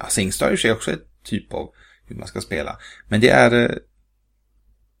 Eller, ja, SingStar är ju också ett typ av hur man ska spela. Men det är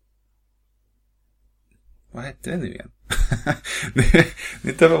vad hette det nu igen?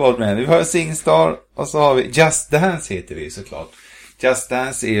 Nu tar vi bort med. Vi har SingStar och så har vi Just Dance heter det såklart. Just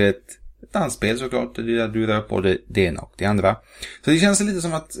Dance är ju ett dansspel såklart. Där du rör på det ena och det andra. Så det känns lite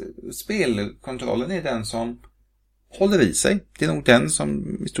som att spelkontrollen är den som håller i sig. Det är nog den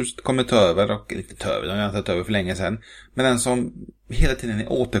som i stort sett kommer ta över, och inte ta över, den har jag tagit över för länge sedan. Men den som hela tiden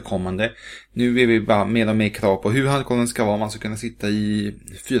är återkommande. Nu är vi bara mer och mer krav på hur handkontrollen ska vara. Man ska kunna sitta i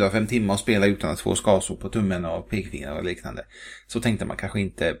 4-5 timmar och spela utan att få skavsår på tummen och pekfingrar och liknande. Så tänkte man kanske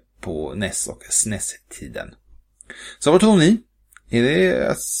inte på NES och SNES-tiden. Så vad tror ni? Är det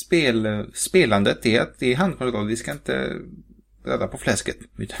att spelandet är att det är handkontroll? Vi ska inte röra på fläsket,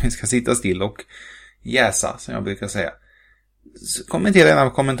 utan vi ska sitta still och jäsa, som jag brukar säga. Kommentera gärna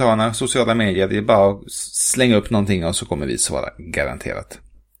på kommentarerna, sociala medier. Det är bara att slänga upp någonting och så kommer vi svara garanterat.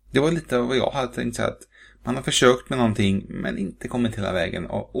 Det var lite vad jag hade tänkt säga, att man har försökt med någonting men inte kommit hela vägen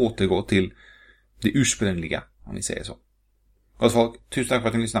och återgå till det ursprungliga, om vi säger så. Gott folk, tusen tack för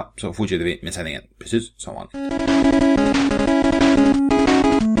att ni lyssnade, så fortsätter vi med sändningen precis som vanligt.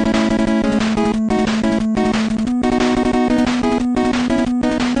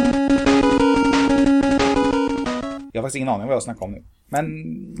 Jag har faktiskt ingen aning vad jag snackar om nu. Men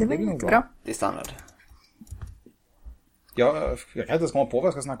det var nog bra. Det är standard. Jag kan inte ens komma på vad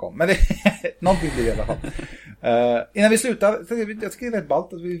jag ska snacka om. Men det någonting blir det i alla fall. Innan vi slutar, jag tycker det är rätt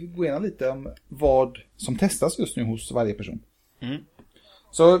ballt att vi går igenom lite om vad som testas just nu hos varje person. Mm.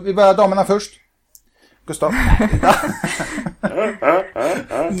 Så vi börjar damerna först. Gustav.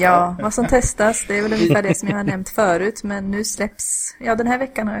 Ja, vad som testas, det är väl ungefär det som jag har nämnt förut. Men nu släpps, den här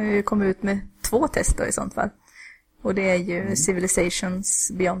veckan har jag ju kommit ut med 2 tester i sånt fall. Och det är ju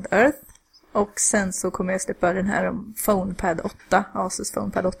Civilizations Beyond Earth. Och sen så kommer jag släppa den här om PhonePad 8, Asus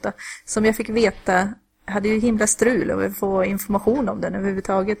PhonePad 8. Som jag fick veta, hade ju himla strul och få information om den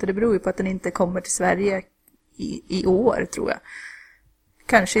överhuvudtaget. Och det beror ju på att den inte kommer till Sverige i år, tror jag.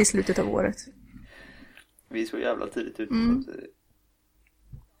 Kanske i slutet av året. Vi är så jävla tidigt ute. Men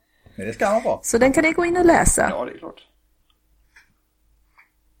det ska han vara. Så den kan ni gå in och läsa. Ja, det är klart.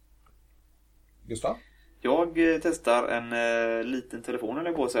 Gustav? Jag testar en liten telefon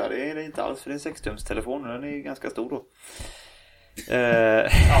eller på så här. Det är inte alls, för det är en 6-tums telefon. Den är ganska stor då.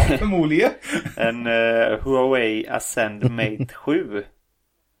 Ja, förmodligen. En Huawei Ascend Mate 7.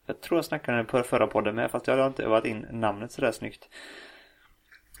 Jag tror jag snackade den på förra podden med, fast jag har inte övat in namnet så där snyggt.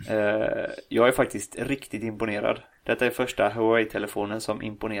 Jag är faktiskt riktigt imponerad. Detta är första Huawei-telefonen som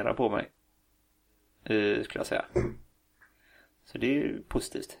imponerar på mig. Skulle jag säga. Så det är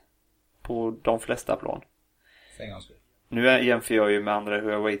positivt. På de flesta plan. Nu jämför jag ju med andra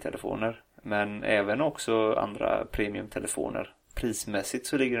Huawei-telefoner. Men även också andra premium-telefoner. Prismässigt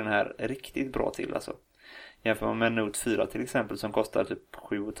så ligger den här riktigt bra till alltså. Jämför man med Note 4 till exempel som kostar typ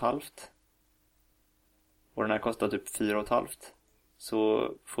 7,5. Och den här kostar typ 4,5.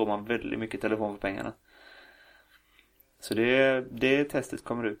 Så får man väldigt mycket telefon för pengarna. Så det testet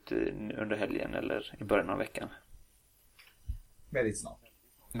kommer ut under helgen eller i början av veckan. Väldigt snart.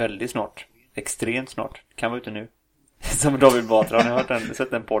 Väldigt snart. Extremt snart. Kan vara ute nu. Som David Batra, har ni hört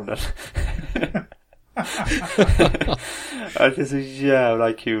sett den podden? Det är så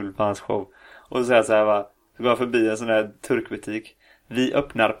jävla kul på hans show. Och så säger så här, va, så går jag förbi en sån här turkbutik. Vi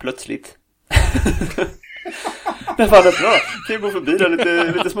öppnar plötsligt. Men fan öppnar då? Kan ju gå förbi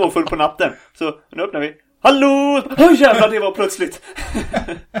där lite småfull på natten. Så nu öppnar vi. Hallå! Jävlar, det var plötsligt.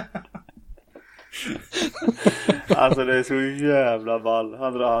 Alltså det är så jävla ball.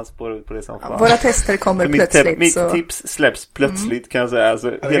 Han drar hans spår ut på det som fan. Våra tester kommer plötsligt. Mitt så... tips släpps plötsligt kan jag säga. Alltså,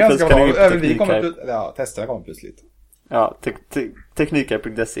 det är ganska bra. Testerna kommer plötsligt. Ja,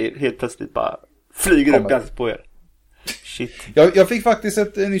 teknikar.se helt plötsligt bara flyger upp ganska på er. Shit. Jag fick faktiskt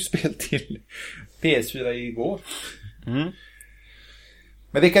ett nytt spel till PS4 igår.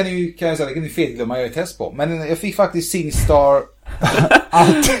 Men det kan ju felglömma jag är test på. Men jag fick faktiskt SingStar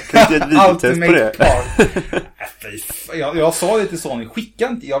Ultimate Card. Jag sa det till Sony, skicka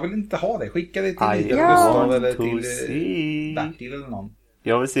inte, jag vill inte ha det. Skicka det till Gustav eller till Bertil eller någon.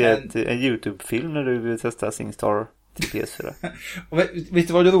 Jag vill se en YouTube-film när du vill testa SingStar till PS4. Och vet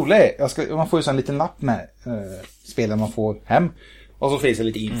du vad det roliga är? Man får ju så en liten lapp med spelen man får hem. Och så finns det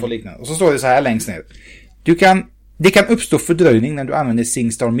lite info och liknande. Och så står det så här längst ner. Det kan uppstå fördröjning när du använder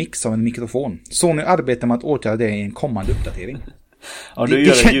SingStar Mix av en mikrofon. Sony arbetar med att åtgärda det i en kommande uppdatering. Om du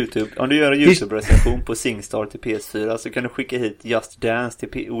gör en YouTube-recension på SingStar till PS4 så kan du skicka hit Just Dance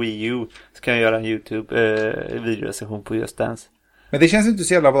till Wii U. Så kan jag göra en YouTube-videorecension på Just Dance. Men det känns inte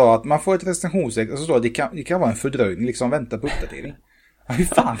så jävla bra att man får ett recensionsrätt och så står det kan vara en fördröjning, liksom vänta på uppdatering. Hur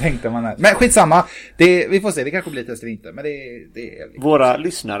fan tänkte man här? Men skitsamma, vi får se, det kanske blir test eller inte. Men det är våra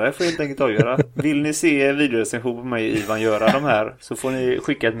lyssnare får helt enkelt avgöra. Vill ni se videorecension på mig och Ivan göra de här så får ni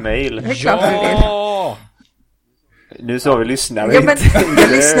skicka ett mejl. Ja! Nu så har vi lyssnare. Ja, men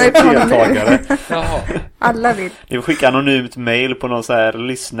jag lyssnar ju på honom. Alla vill. Ni får skicka anonymt mejl på någon så här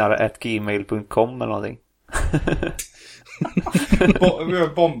lyssnare@gmail.com eller någonting. Vi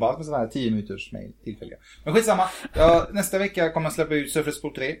har bombat med sådana här 10 minuters mejl tillfälliga. Men skitsamma, nästa vecka kommer jag släppa ut Surface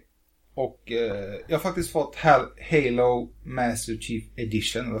Pro 3. Och jag har faktiskt fått Halo Master Chief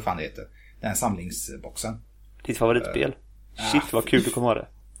Edition, eller vad fan det heter. Den samlingsboxen. Ditt favoritspel. Shit, vad kul du kommer ha det.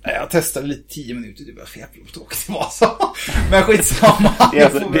 Jag testade lite 10 minuter, det var jävla tråkigt det var så. Men skitsamma. Det är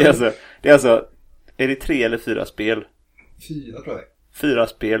alltså, är det 3 eller 4 spel? 4 tror jag det. 4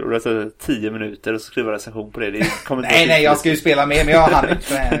 spel och det är 10 minuter och så skriver recension på det. Nej, jag ska ju spela med, men jag hann inte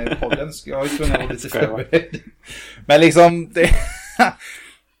för den här podden. Jag har ju kunnat vara lite förberedd. Men liksom,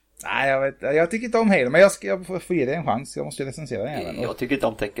 nej, jag tycker inte om Halo, men jag får ge det en chans. Jag måste recensera den även. Jag tycker inte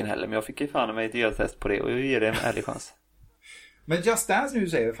om Tekken heller, men jag fick ju fan med ett göra-test på det och jag ger det en ärlig chans. Men Just Dance nu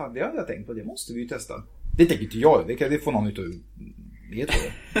säger fan, det har jag tänkt på, det måste vi ju testa. Det tänker inte jag, det får någon utav det tror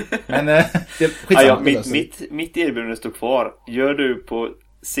jag. Men mitt erbjudande står kvar. Gör du på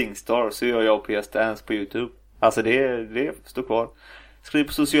SingStar så gör jag på Just Dance på YouTube. Alltså det står kvar. Skriv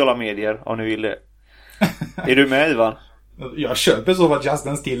på sociala medier om ni vill det. Är du med, Ivan? Jag köper så för Just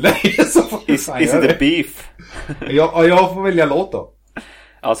Dance till dig. Is it a beef? Jag får välja låt då.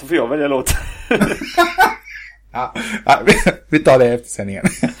 Ja, så får jag välja låt. Ja, vi tar det efter sändningen.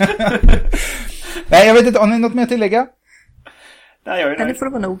 Nej, jag vet inte, har ni något mer att tillägga? Nej, jag är nöjd. Nu får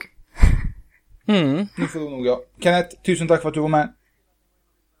det vara nog. Nu får det vara nog, ja. Kenneth, tusen tack för att du var med.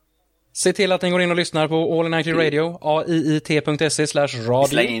 Se till att ni går in och lyssnar på All United Radio, aiit.se/radio.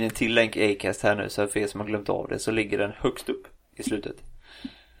 Släng in en till länk Acast här nu, så för er som har glömt av det så ligger den högst upp i slutet.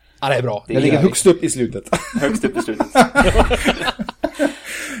 Ja, det är bra. Det ligger högst upp i slutet. Högst upp i slutet.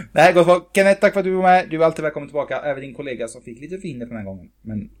 Nej, gott folk. Kenneth, tack för att du var med. Du är alltid välkommen tillbaka. Även din kollega som fick lite finner den här gången.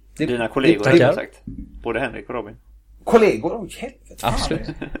 Men dina kollegor har jag sagt. Både Henrik och Robin. Kollegor? Åh, helvete. Absolut.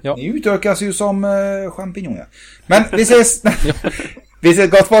 Ja. Ni utökas ju som champinjoner. Men vi ses. Vi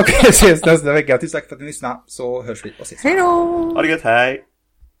ses, gott folk. Vi ses nästa vecka. Tusen tack för att ni lyssnade. Så hörs vi och ses. Hej då! Ha det gött, hej!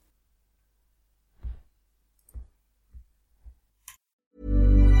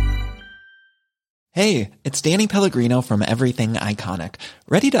 Hey, it's Danny Pellegrino from Everything Iconic.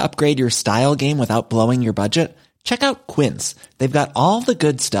 Ready to upgrade your style game without blowing your budget? Check out Quince. They've got all the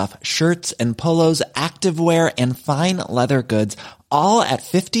good stuff, shirts and polos, activewear, and fine leather goods, all at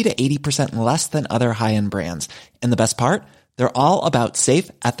 50 to 80% less than other high-end brands. And the best part? They're all about safe,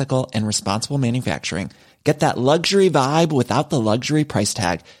 ethical, and responsible manufacturing. Get that luxury vibe without the luxury price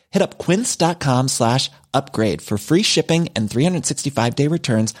tag. Hit up quince.com/upgrade for free shipping and 365-day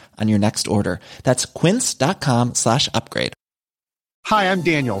returns on your next order. That's quince.com/upgrade. Hi, I'm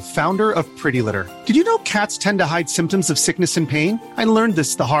Daniel, founder of Pretty Litter. Did you know cats tend to hide symptoms of sickness and pain? I learned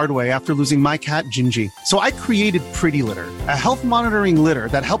this the hard way after losing my cat, Gingy. So I created Pretty Litter, a health monitoring litter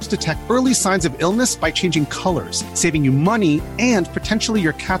that helps detect early signs of illness by changing colors, saving you money and potentially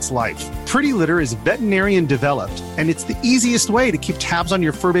your cat's life. Pretty Litter is veterinarian developed, and it's the easiest way to keep tabs on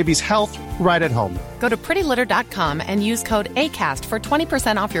your fur baby's health right at home. Go to prettylitter.com and use code ACAST for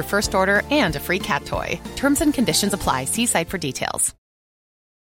 20% off your first order and a free cat toy. Terms and conditions apply. See site for details.